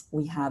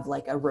 we have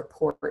like a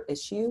report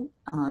issue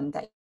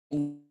that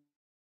you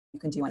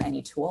can do on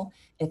any tool.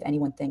 If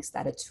anyone thinks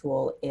that a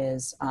tool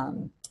is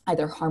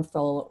either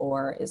harmful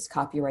or is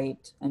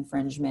copyright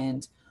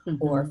infringement,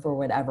 or for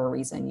whatever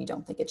reason you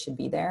don't think it should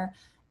be there,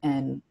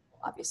 and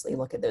obviously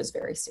look at those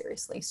very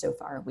seriously. So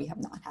far, we have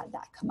not had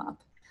that come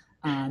up.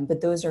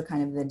 But those are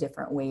kind of the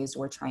different ways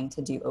we're trying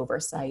to do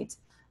oversight.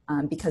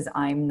 Because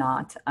I'm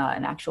not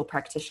an actual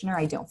practitioner,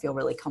 I don't feel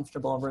really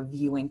comfortable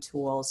reviewing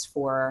tools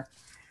for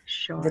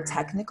the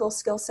technical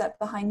skill set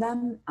behind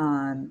them.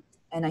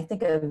 And I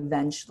think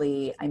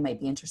eventually I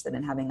might be interested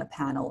in having a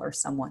panel or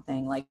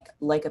something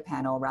like a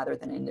panel rather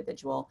than an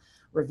individual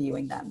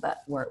reviewing them,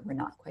 but we're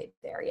not quite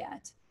there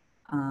yet.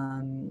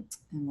 And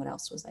what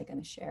else was I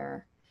going to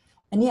share?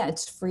 And yeah,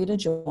 it's free to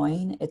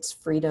join. It's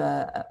free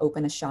to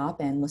open a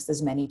shop and list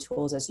as many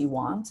tools as you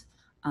want.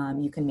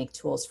 You can make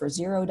tools for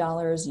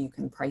 $0. You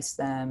can price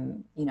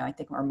them. I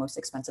think our most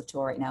expensive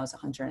tool right now is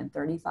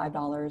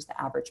 $135.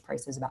 The average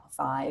price is about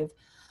 $5.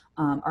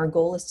 Our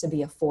goal is to be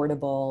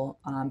affordable,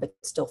 but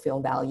still feel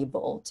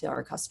valuable to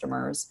our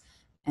customers.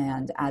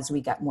 And as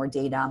we get more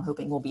data, I'm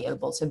hoping we'll be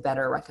able to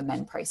better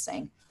recommend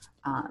pricing,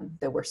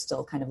 though we're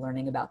still kind of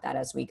learning about that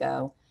as we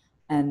go.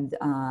 And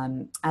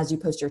as you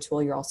post your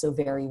tool, you're also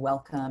very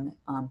welcome,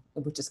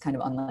 which is kind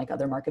of unlike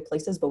other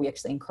marketplaces, but we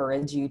actually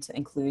encourage you to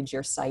include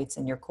your sites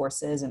and your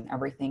courses and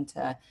everything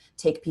to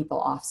take people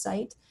off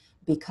site,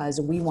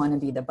 because we want to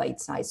be the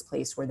bite-sized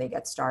place where they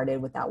get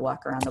started with that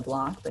walk around the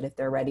block. But if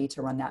they're ready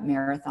to run that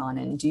marathon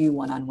and do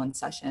one-on-one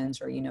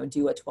sessions, or,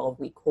 do a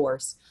 12-week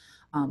course,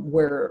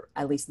 we're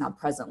at least not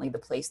presently the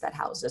place that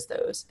houses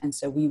those. And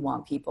so we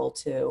want people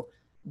to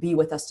be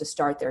with us to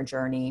start their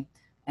journey.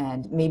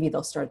 And maybe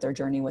they'll start their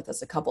journey with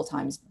us a couple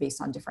times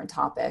based on different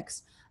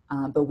topics.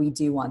 But we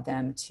do want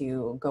them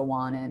to go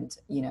on and,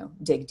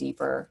 dig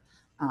deeper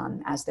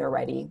as they're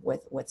ready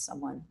with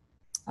someone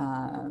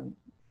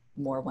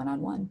more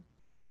one-on-one.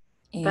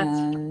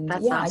 And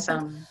that's yeah, awesome. I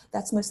think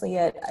that's mostly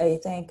it. I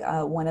think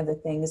one of the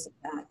things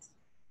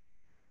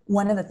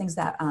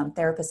that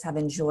therapists have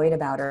enjoyed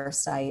about our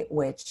site,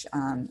 which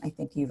I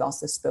think you've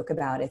also spoke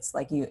about, it's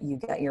like you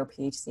get your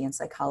PhD in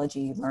psychology,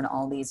 you learn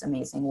all these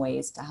amazing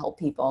ways to help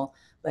people,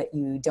 but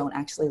you don't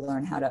actually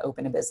learn how to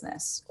open a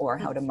business or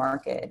how to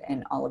market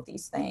and all of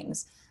these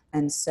things.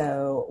 And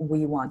so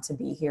we want to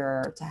be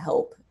here to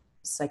help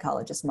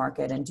psychologists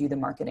market and do the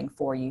marketing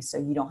for you, so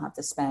you don't have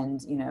to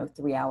spend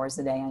 3 hours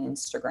a day on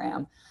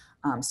Instagram,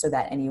 so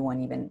that anyone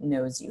even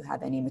knows you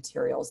have any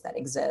materials that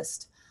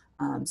exist.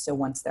 So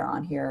once they're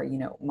on here,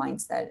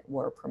 Mindset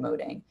we're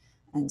promoting.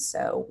 And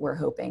so we're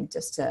hoping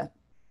just to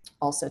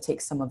also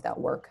take some of that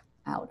work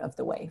out of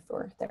the way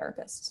for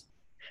therapists.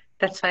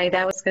 That's funny.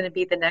 That was going to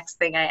be the next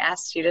thing I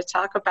asked you to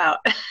talk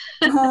about,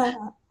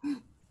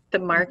 the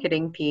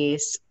marketing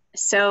piece.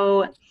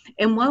 So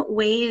in what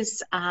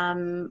ways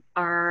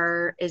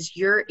is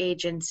your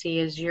agency,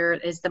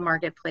 is the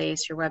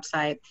marketplace, your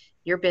website,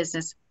 your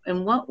business,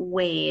 in what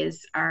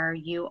ways are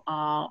you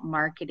all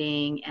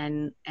marketing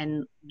and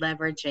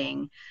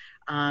leveraging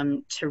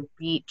to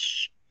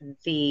reach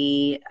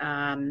the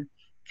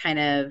kind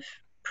of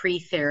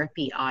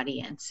pre-therapy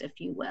audience, if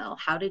you will?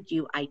 How did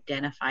you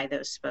identify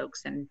those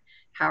folks, and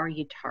how are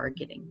you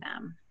targeting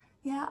them?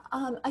 Yeah,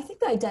 I think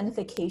the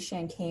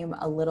identification came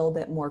a little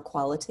bit more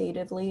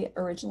qualitatively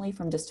originally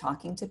from just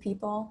talking to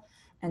people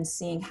and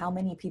seeing how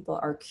many people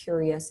are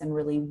curious and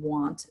really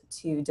want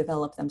to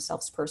develop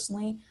themselves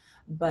personally.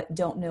 but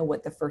don't know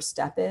what the first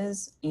step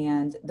is.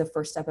 And the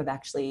first step of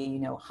actually, you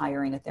know,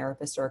 hiring a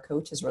therapist or a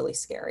coach is really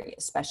scary,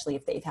 especially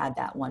if they've had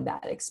that one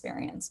bad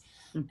experience.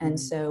 And Mm-hmm.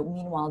 so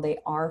meanwhile, they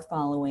are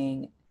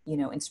following, you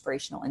know,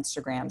 inspirational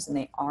Instagrams, and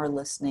they are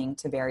listening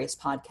to various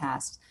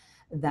podcasts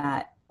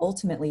that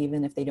ultimately,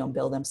 even if they don't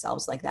bill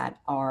themselves like that,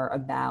 are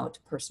about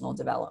personal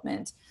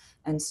development.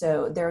 And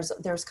so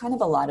there's kind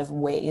of a lot of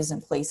ways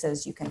and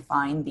places you can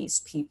find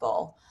these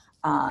people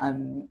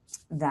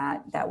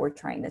that we're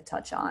trying to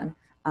touch on.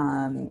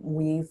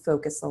 We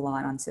focus a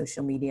lot on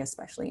social media,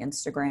 especially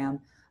Instagram,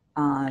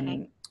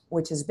 Okay.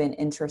 which has been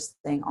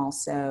interesting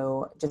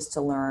also, just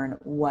to learn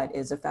what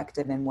is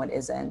effective and what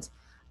isn't,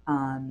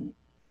 um,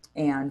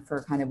 and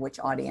for kind of which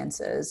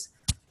audiences.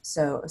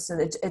 So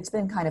it's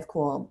been kind of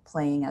cool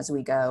playing as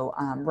we go.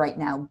 Right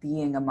now,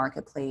 being a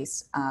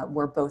marketplace,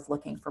 we're both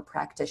looking for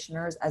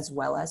practitioners as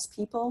well as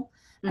people.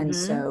 And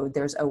Mm-hmm. so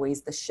there's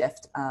always the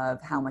shift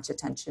of how much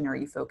attention are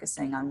you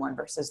focusing on one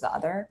versus the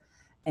other.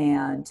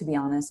 And to be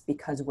honest,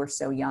 because we're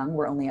so young,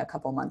 we're only a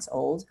couple months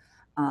old,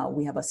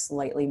 we have a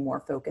slightly more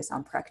focus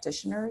on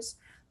practitioners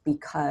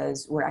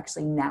because we're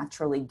actually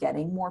naturally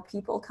getting more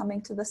people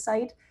coming to the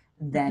site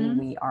than Mm-hmm.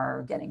 we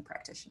are getting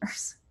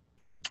practitioners.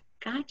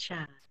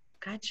 Gotcha.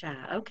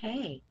 Gotcha.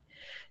 Okay.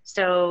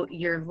 So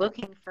you're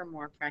looking for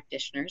more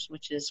practitioners,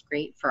 which is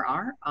great for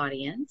our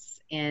audience,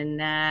 and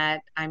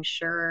that I'm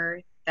sure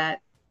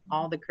that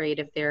all the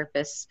creative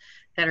therapists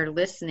that are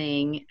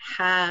listening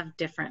have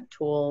different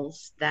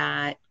tools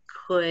that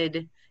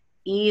could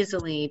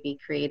easily be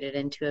created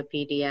into a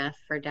PDF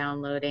for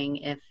downloading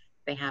if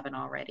they haven't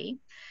already.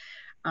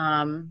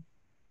 Um,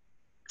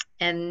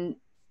 and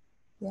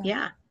Yeah.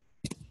 yeah,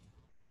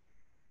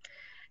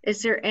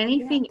 is there Yeah.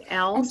 anything And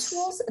else?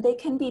 tools, they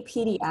can be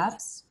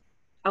PDFs.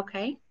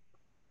 Okay.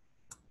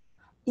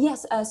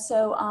 Yes.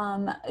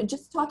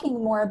 Just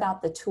talking more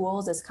about the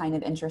tools is kind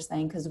of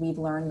interesting because we've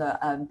learned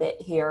a bit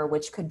here,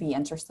 which could be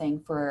interesting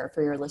for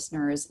your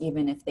listeners,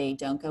 even if they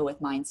don't go with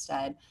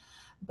Mindstead.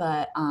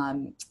 But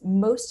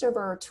most of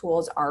our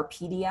tools are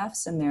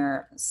PDFs, and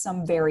they're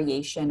some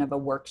variation of a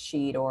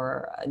worksheet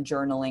or a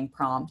journaling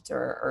prompt,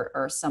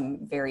 or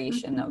some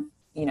variation of,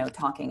 Mm-hmm. you know,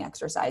 talking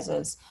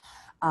exercises.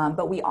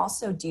 But we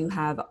also do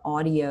have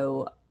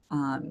audio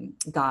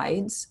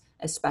guides,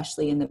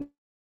 especially in the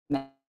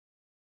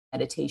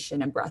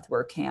meditation and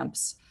breathwork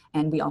camps.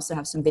 And we also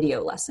have some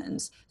video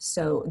lessons.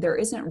 So there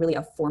isn't really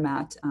a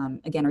format.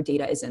 Again, our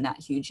data isn't that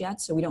huge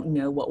yet. So we don't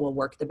know what will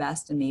work the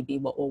best and maybe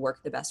what will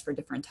work the best for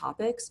different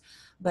topics.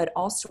 But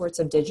all sorts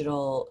of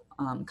digital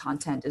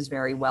content is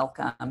very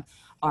welcome.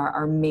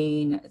 Our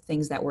main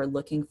things that we're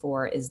looking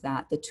for is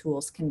that the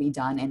tools can be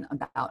done in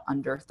about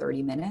under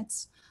 30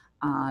 minutes.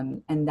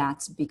 And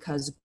that's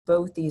because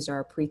both these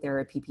are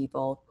pre-therapy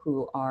people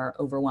who are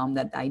overwhelmed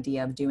at the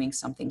idea of doing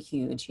something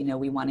huge. You know,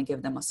 we want to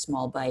give them a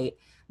small bite,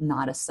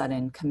 not a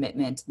sudden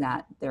commitment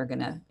that they're going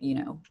to, you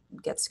know,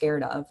 get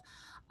scared of.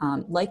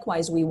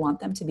 Likewise, we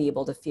want them to be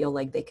able to feel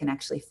like they can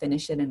actually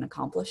finish it and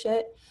accomplish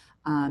it.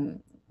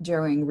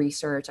 During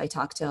research, I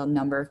talked to a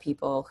number of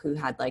people who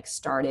had like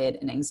started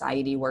an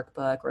anxiety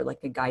workbook or like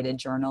a guided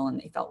journal, and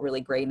they felt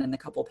really great in a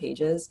couple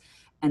pages,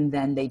 and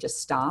then they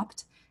just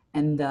stopped.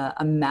 And the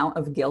amount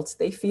of guilt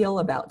they feel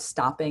about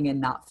stopping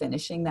and not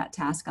finishing that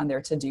task on their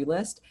to-do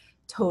list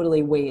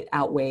totally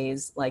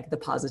outweighs like the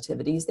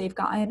positivities they've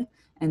gotten.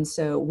 And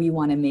so we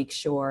want to make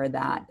sure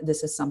that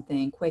this is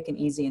something quick and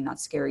easy and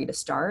not scary to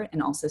start,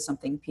 and also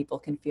something people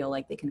can feel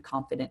like they can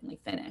confidently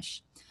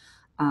finish.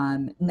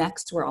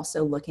 Next, we're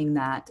also looking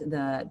that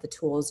the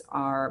tools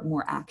are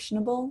more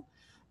actionable.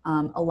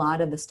 A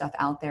lot of the stuff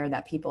out there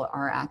that people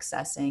are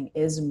accessing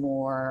is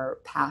more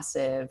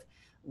passive,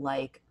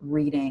 like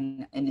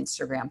reading an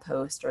Instagram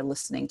post or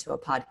listening to a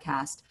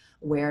podcast,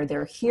 where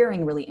they're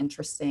hearing really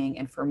interesting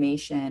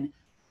information,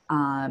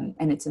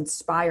 and it's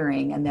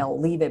inspiring, and they'll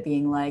leave it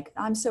being like,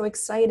 I'm so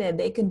excited,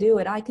 they can do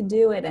it, I can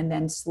do it. And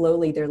then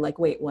slowly they're like,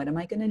 wait, what am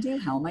I going to do?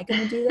 How am I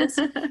going to do this?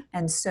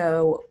 And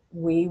so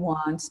we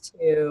want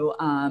to,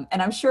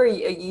 and I'm sure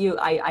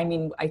I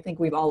mean, I think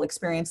we've all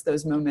experienced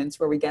those moments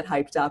where we get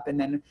hyped up, and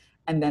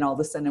then all of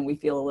a sudden we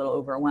feel a little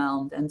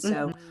overwhelmed. And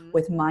so Mm-hmm.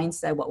 with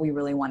Mindset, what we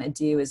really want to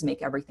do is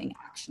make everything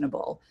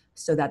actionable,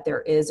 so that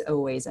there is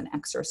always an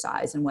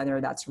exercise. And whether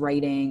that's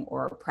writing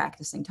or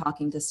practicing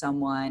talking to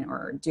someone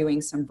or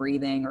doing some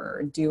breathing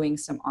or doing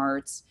some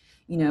arts,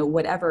 you know,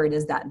 whatever it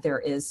is that there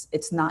is,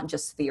 it's not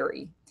just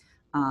theory,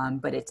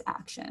 but it's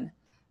action.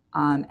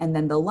 And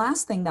then the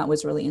last thing that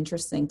was really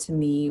interesting to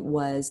me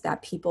was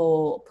that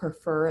people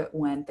prefer it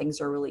when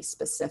things are really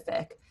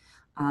specific.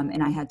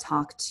 And I had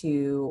talked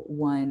to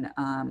one,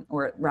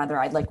 or rather,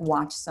 I'd like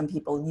watched some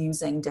people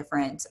using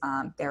different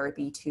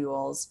therapy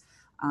tools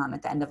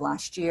at the end of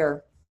last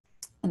year.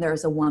 And there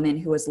was a woman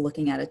who was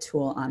looking at a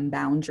tool on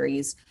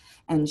boundaries,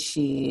 and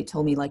she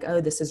told me like,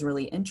 oh, this is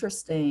really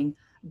interesting,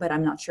 but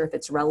I'm not sure if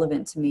it's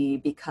relevant to me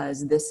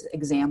because this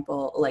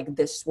example, like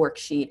this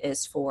worksheet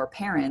is for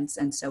parents.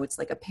 And so it's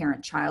like a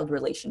parent-child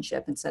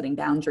relationship and setting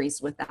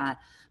boundaries with that.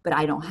 But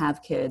I don't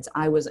have kids.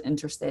 I was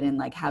interested in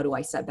like, how do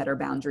I set better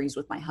boundaries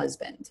with my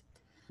husband?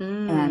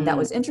 And that Mm.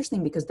 was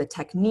interesting because the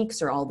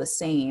techniques are all the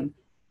same,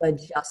 but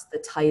just the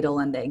title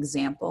and the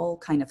example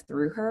kind of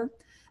threw her.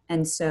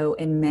 And so,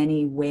 in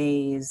many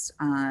ways,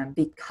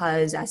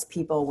 because as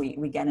people,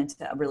 we get into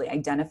really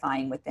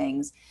identifying with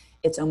things,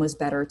 it's almost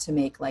better to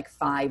make like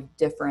 5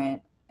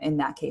 different, in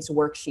that case,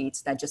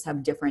 worksheets that just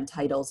have different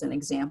titles and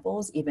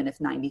examples, even if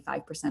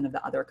 95% of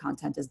the other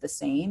content is the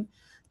same,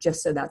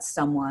 just so that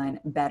someone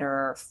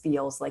better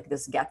feels like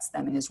this gets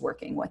them and is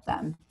working with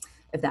them,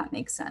 if that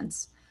makes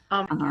sense.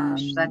 Oh my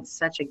gosh, Um, that's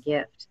such a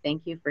gift.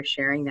 Thank you for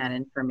sharing that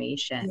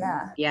information.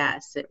 yeah,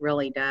 Yes, it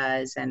really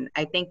does. And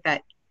I think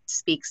that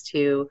speaks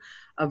to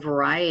a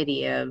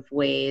variety of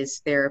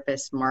ways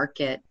therapists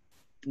market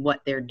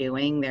what they're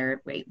doing,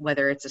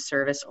 whether it's a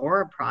service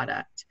or a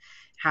product,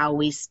 how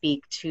we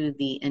speak to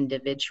the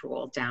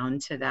individual down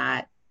to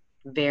that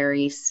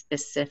very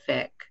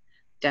specific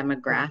yeah,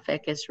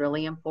 demographic is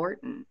really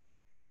important.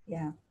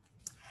 yeah.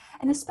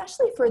 And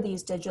especially for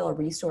these digital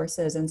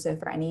resources. And so,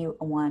 for any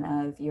one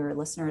of your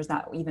listeners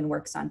that even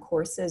works on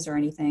courses or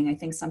anything, I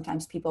think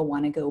sometimes people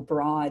want to go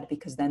broad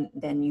because then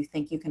you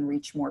think you can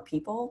reach more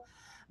people.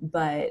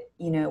 But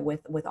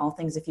with all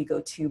things, if you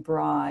go too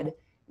broad,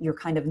 you're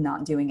kind of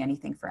not doing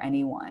anything for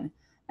anyone.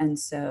 And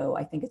so,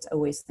 I think it's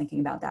always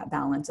thinking about that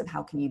balance of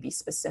how can you be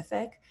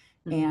specific.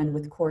 And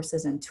with Mhm.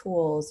 courses and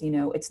tools,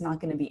 it's not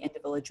going to be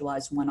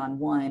individualized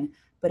one-on-one,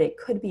 but it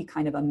could be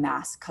kind of a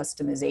mass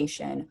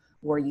customization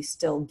where you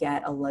still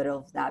get a little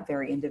of that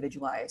very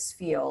individualized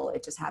feel.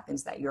 It just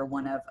happens that you're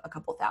one of a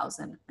couple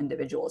thousand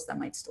individuals that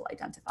might still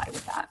identify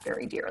with that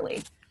very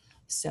dearly.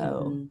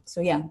 So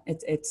yeah,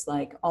 it's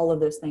like all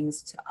of those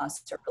things to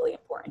us are really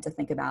important to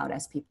think about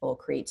as people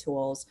create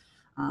tools.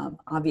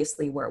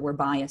 Obviously, we're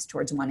biased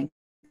towards wanting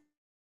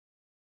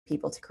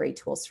people to create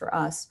tools for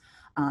us.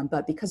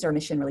 But because our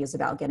mission really is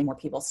about getting more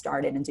people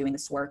started and doing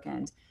this work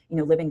and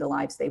living the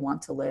lives they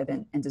want to live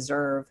and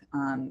deserve,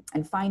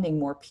 and finding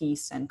more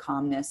peace and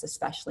calmness,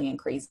 especially in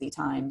crazy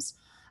times,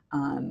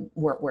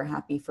 we're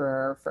happy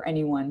for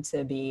anyone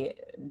to be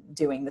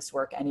doing this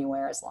work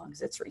anywhere as long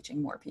as it's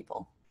reaching more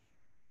people.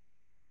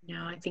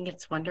 No, I think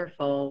it's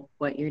wonderful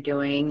what you're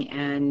doing,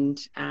 and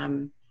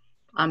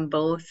on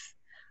both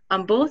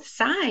on both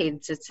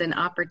sides, it's an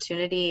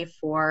opportunity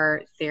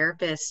for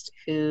therapists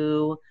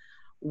who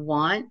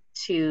want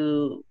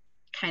to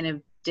kind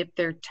of dip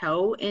their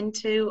toe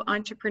into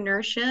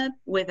entrepreneurship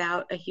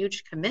without a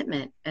huge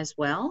commitment as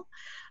well.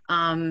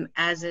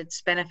 As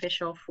it's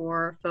beneficial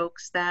for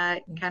folks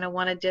that kind of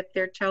want to dip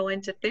their toe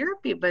into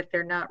therapy, but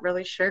they're not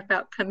really sure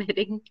about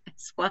committing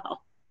as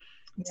well.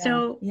 Yeah,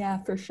 So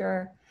yeah, for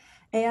sure.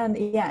 And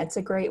yeah, it's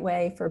a great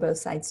way for both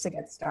sides to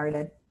get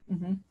started.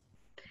 Hmm.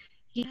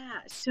 yeah,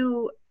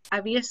 so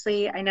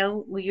obviously, I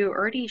know you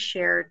already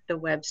shared the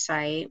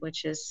website,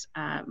 which is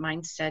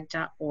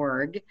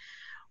mindstead.org.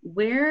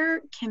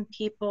 Where can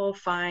people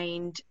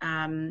find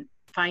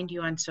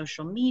you on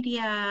social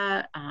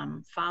media,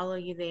 follow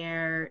you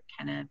there,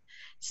 kind of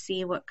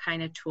see what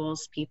kind of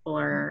tools people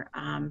are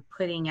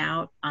putting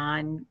out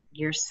on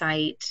your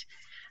site,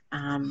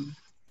 um,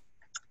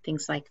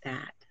 things like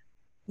that?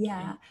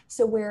 Yeah,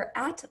 so we're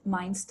at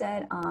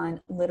Mindstead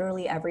on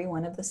literally every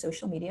one of the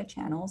social media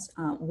channels.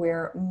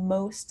 We're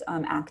most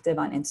active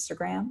on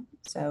Instagram,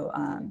 so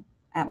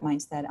at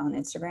Mindstead on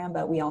Instagram,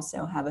 but we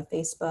also have a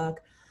Facebook.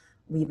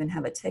 We even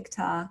have a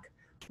TikTok.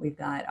 We've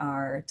got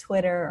our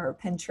Twitter, our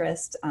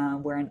Pinterest.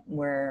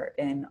 We're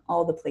in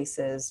all the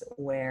places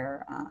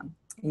where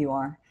you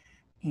are,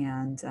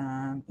 and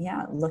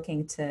yeah,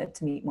 looking to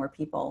meet more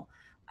people.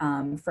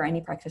 For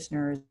any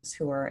practitioners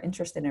who are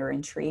interested or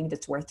intrigued,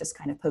 it's worth just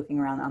kind of poking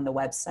around on the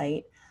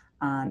website.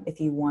 If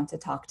you want to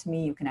talk to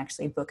me, you can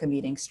actually book a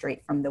meeting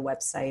straight from the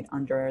website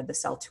under the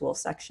Sell Tool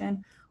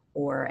section,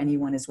 or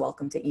anyone is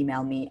welcome to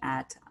email me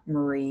at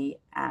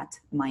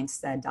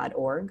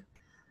marie@mindstead.org.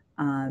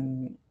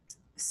 Um,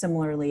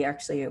 Similarly,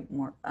 actually,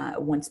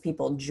 once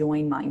people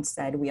join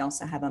Mindstead, we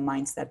also have a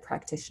Mindstead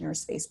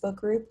practitioners Facebook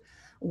group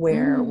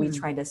where we Mm,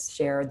 try to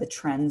share the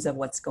trends of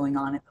what's going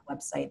on at the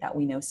website that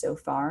we know so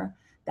far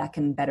that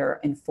can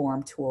better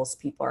inform tools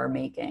people are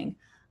making.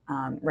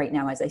 Right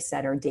now, as I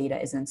said, our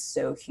data isn't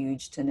so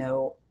huge to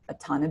know a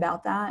ton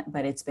about that,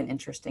 but it's been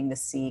interesting to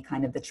see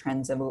kind of the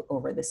trends of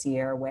over this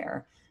year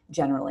where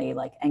generally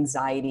like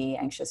anxiety,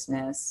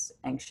 anxiousness,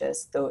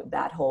 anxious,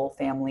 that whole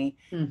family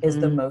is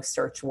the hmm. most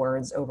search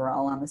words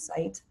overall on the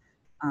site.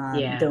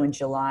 Yeah. Though in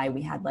July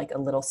we had like a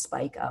little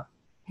spike of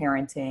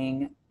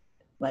parenting,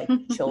 like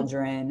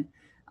children,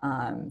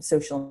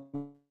 social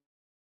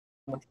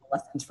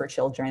lessons for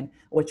children,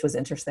 which was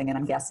interesting. And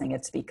I'm guessing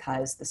it's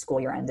because the school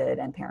year ended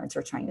and parents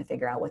are trying to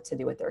figure out what to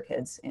do with their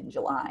kids in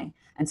July.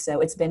 And so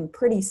it's been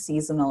pretty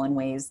seasonal in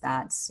ways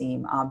that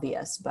seem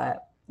obvious,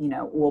 but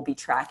we'll be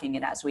tracking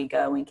it as we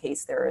go in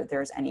case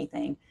there's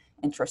anything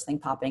interesting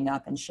popping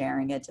up and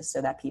sharing it just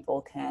so that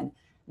people can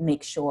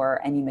make sure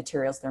any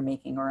materials they're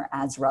making are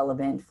as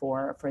relevant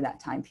for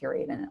that time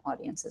period and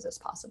audiences as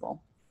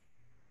possible.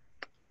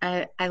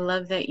 I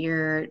love that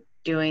you're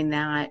doing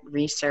that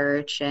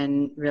research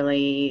and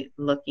really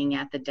looking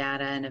at the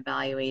data and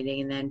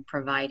evaluating and then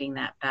providing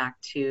that back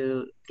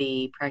to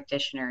the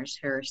practitioners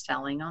who are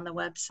selling on the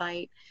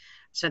website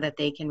so that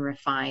they can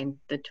refine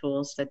the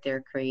tools that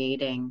they're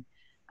creating.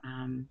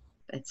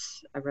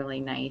 It's a really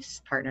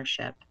nice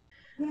partnership.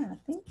 Yeah,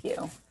 thank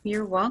you.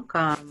 You're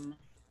welcome.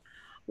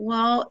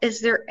 Well,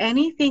 is there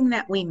anything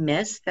that we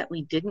missed that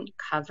we didn't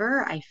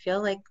cover? I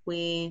feel like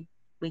we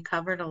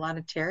covered a lot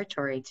of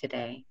territory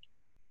today.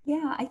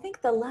 Yeah, I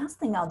think the last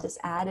thing I'll just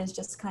add is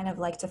just kind of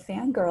like to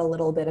fangirl a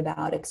little bit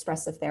about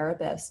expressive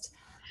therapist.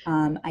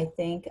 I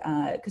think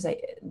because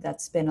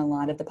that's been a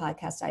lot of the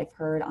podcasts I've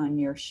heard on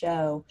your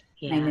show,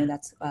 and I know Yeah.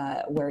 that's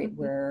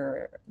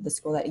where the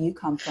school that you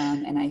come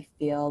from, and I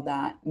feel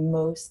that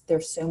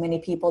there's so many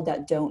people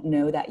that don't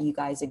know that you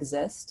guys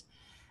exist,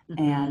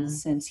 and Hmm.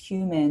 since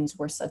humans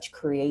were such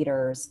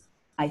creators,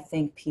 I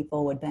think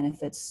people would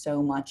benefit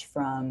so much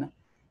from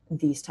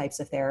these types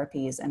of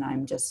therapies. And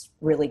I'm just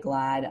really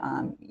glad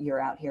you're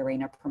out here,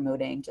 Raina,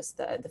 promoting just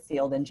the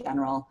field in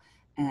general.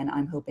 And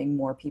I'm hoping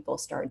more people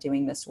start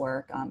doing this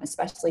work,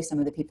 especially some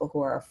of the people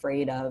who are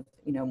afraid of,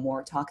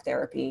 more talk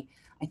therapy.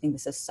 I think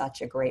this is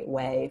such a great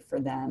way for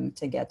them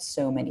to get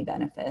so many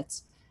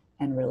benefits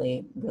and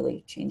really,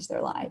 really change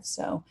their lives.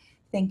 So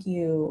thank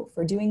you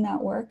for doing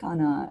that work on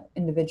a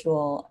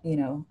individual,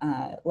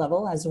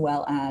 level, as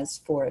well as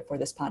for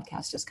this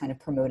podcast, just kind of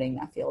promoting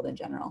that field in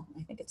general.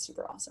 I think it's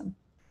super awesome.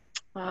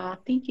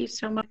 Thank you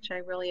so much. I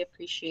really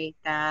appreciate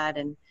that.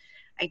 And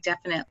I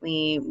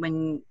definitely,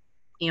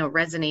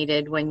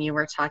 resonated when you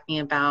were talking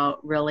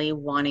about really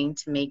wanting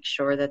to make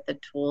sure that the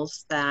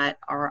tools that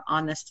are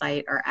on the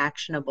site are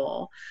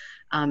actionable.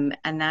 And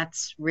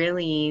that's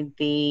really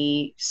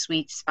the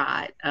sweet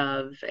spot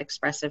of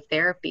expressive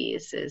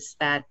therapies, is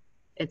that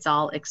it's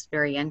all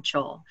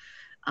experiential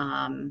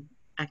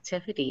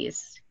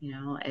activities,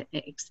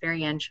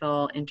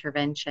 experiential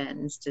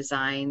interventions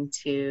designed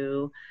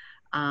to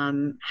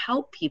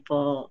help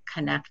people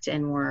connect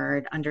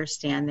inward,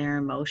 understand their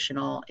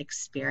emotional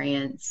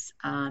experience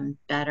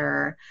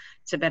better,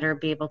 to better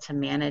be able to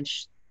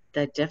manage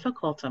the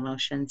difficult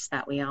emotions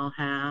that we all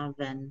have.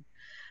 And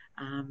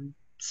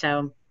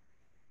so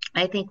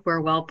I think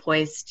we're well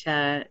poised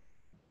to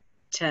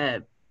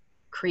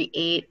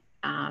create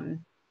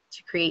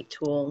to create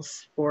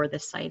tools for the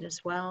site as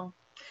well.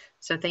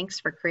 So thanks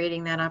for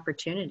creating that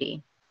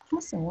opportunity.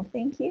 Awesome. Well,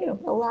 thank you.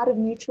 A lot of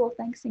mutual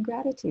thanks and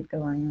gratitude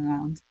going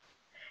around.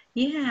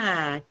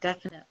 Yeah,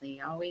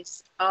 definitely.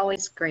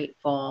 Always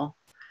grateful.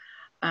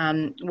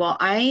 Well,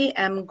 I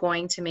am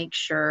going to make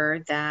sure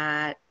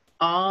that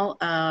all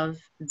of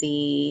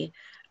the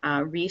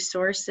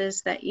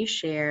resources that you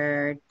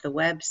shared, the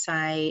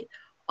website,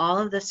 all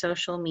of the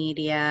social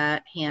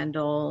media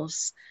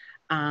handles,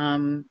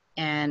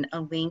 and a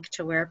link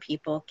to where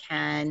people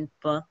can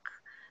book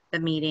the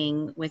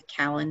meeting with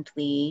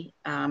Calendly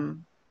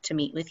to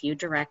meet with you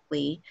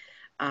directly,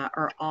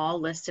 are all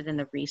listed in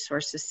the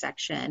resources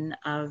section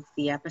of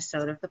the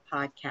episode of the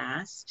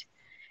podcast.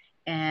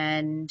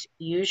 And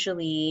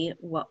usually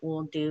what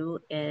we'll do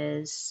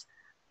is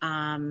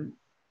um,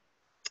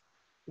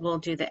 we'll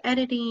do the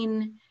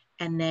editing,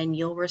 and then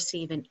you'll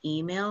receive an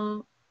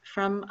email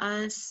from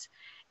us.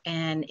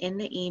 And in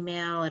the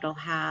email, it'll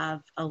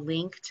have a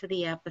link to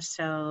the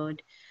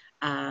episode,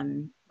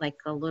 like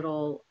a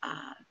little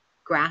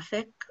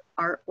graphic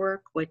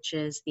artwork, which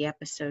is the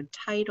episode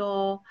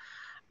title,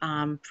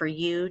 for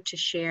you to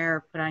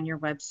share, put on your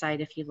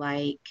website if you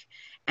like.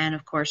 And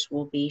of course,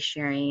 we'll be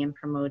sharing and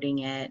promoting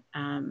it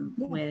Yeah,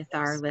 with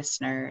our thanks.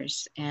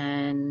 listeners.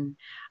 And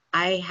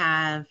I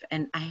have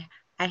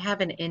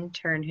an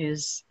intern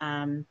who's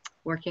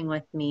working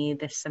with me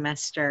this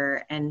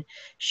semester, and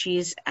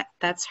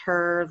that's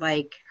her,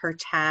 like, her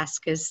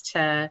task is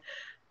to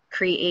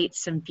create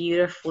some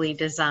beautifully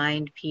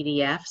designed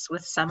PDFs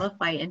with some of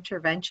my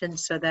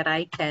interventions so that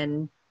I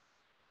can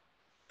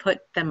put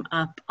them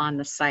up on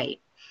the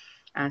site.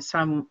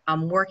 So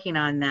I'm working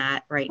on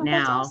that right Oh,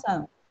 that's now.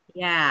 awesome.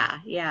 Yeah,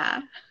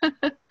 yeah.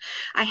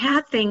 I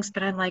have things,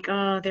 but I'm like,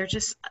 oh,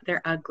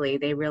 they're ugly.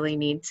 They really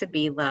need to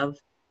be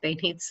loved. They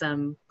need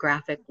some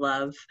graphic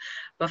love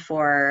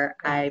before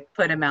Yeah. I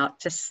put them out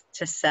to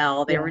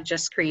sell. They were Yeah.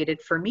 just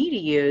created for me to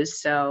use.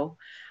 So,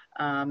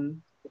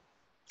 um,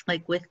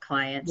 like with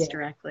clients Yeah.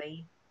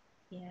 directly.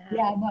 Yeah.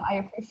 Yeah, no, I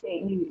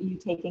appreciate you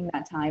taking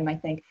that time. I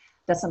think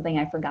that's something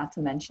I forgot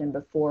to mention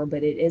before,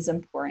 but it is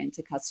important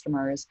to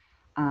customers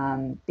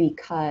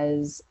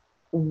because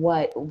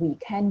what we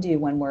can do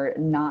when we're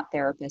not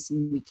therapists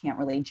and we can't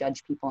really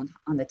judge people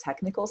on the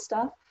technical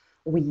stuff,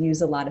 we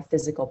use a lot of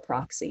physical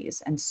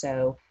proxies. And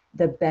so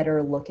the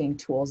better looking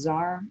tools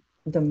are,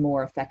 the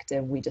more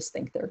effective we just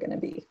think they're going to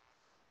be.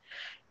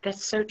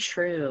 That's so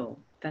true.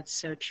 That's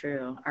so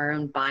true. Our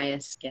own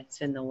bias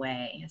gets in the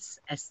way,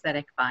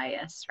 aesthetic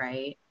bias,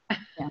 right?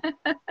 Yeah.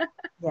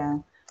 Yeah.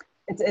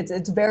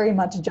 It's very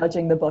much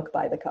judging the book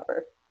by the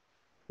cover.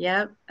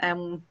 Yep,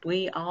 and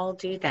we all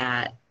do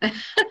that. Yeah.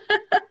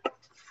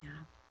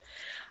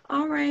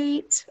 All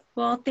right.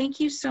 Well,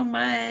 thank you so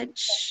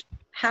much.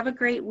 Have a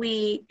great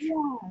week. Yeah,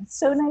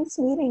 so nice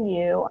meeting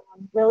you.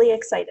 I'm really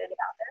excited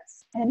about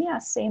this. And yeah,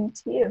 same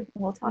to you.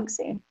 We'll talk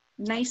soon.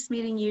 Nice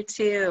meeting you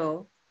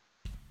too.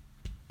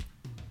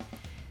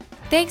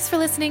 Thanks for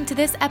listening to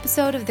this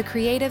episode of The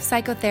Creative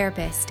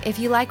Psychotherapist. If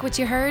you like what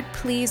you heard,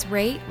 please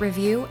rate,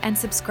 review, and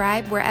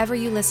subscribe wherever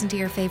you listen to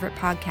your favorite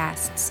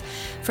podcasts.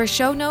 For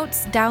show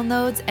notes,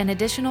 downloads, and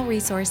additional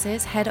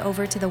resources, head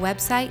over to the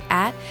website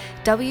at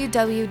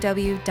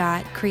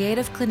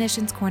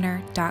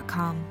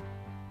www.creativeclinicianscorner.com.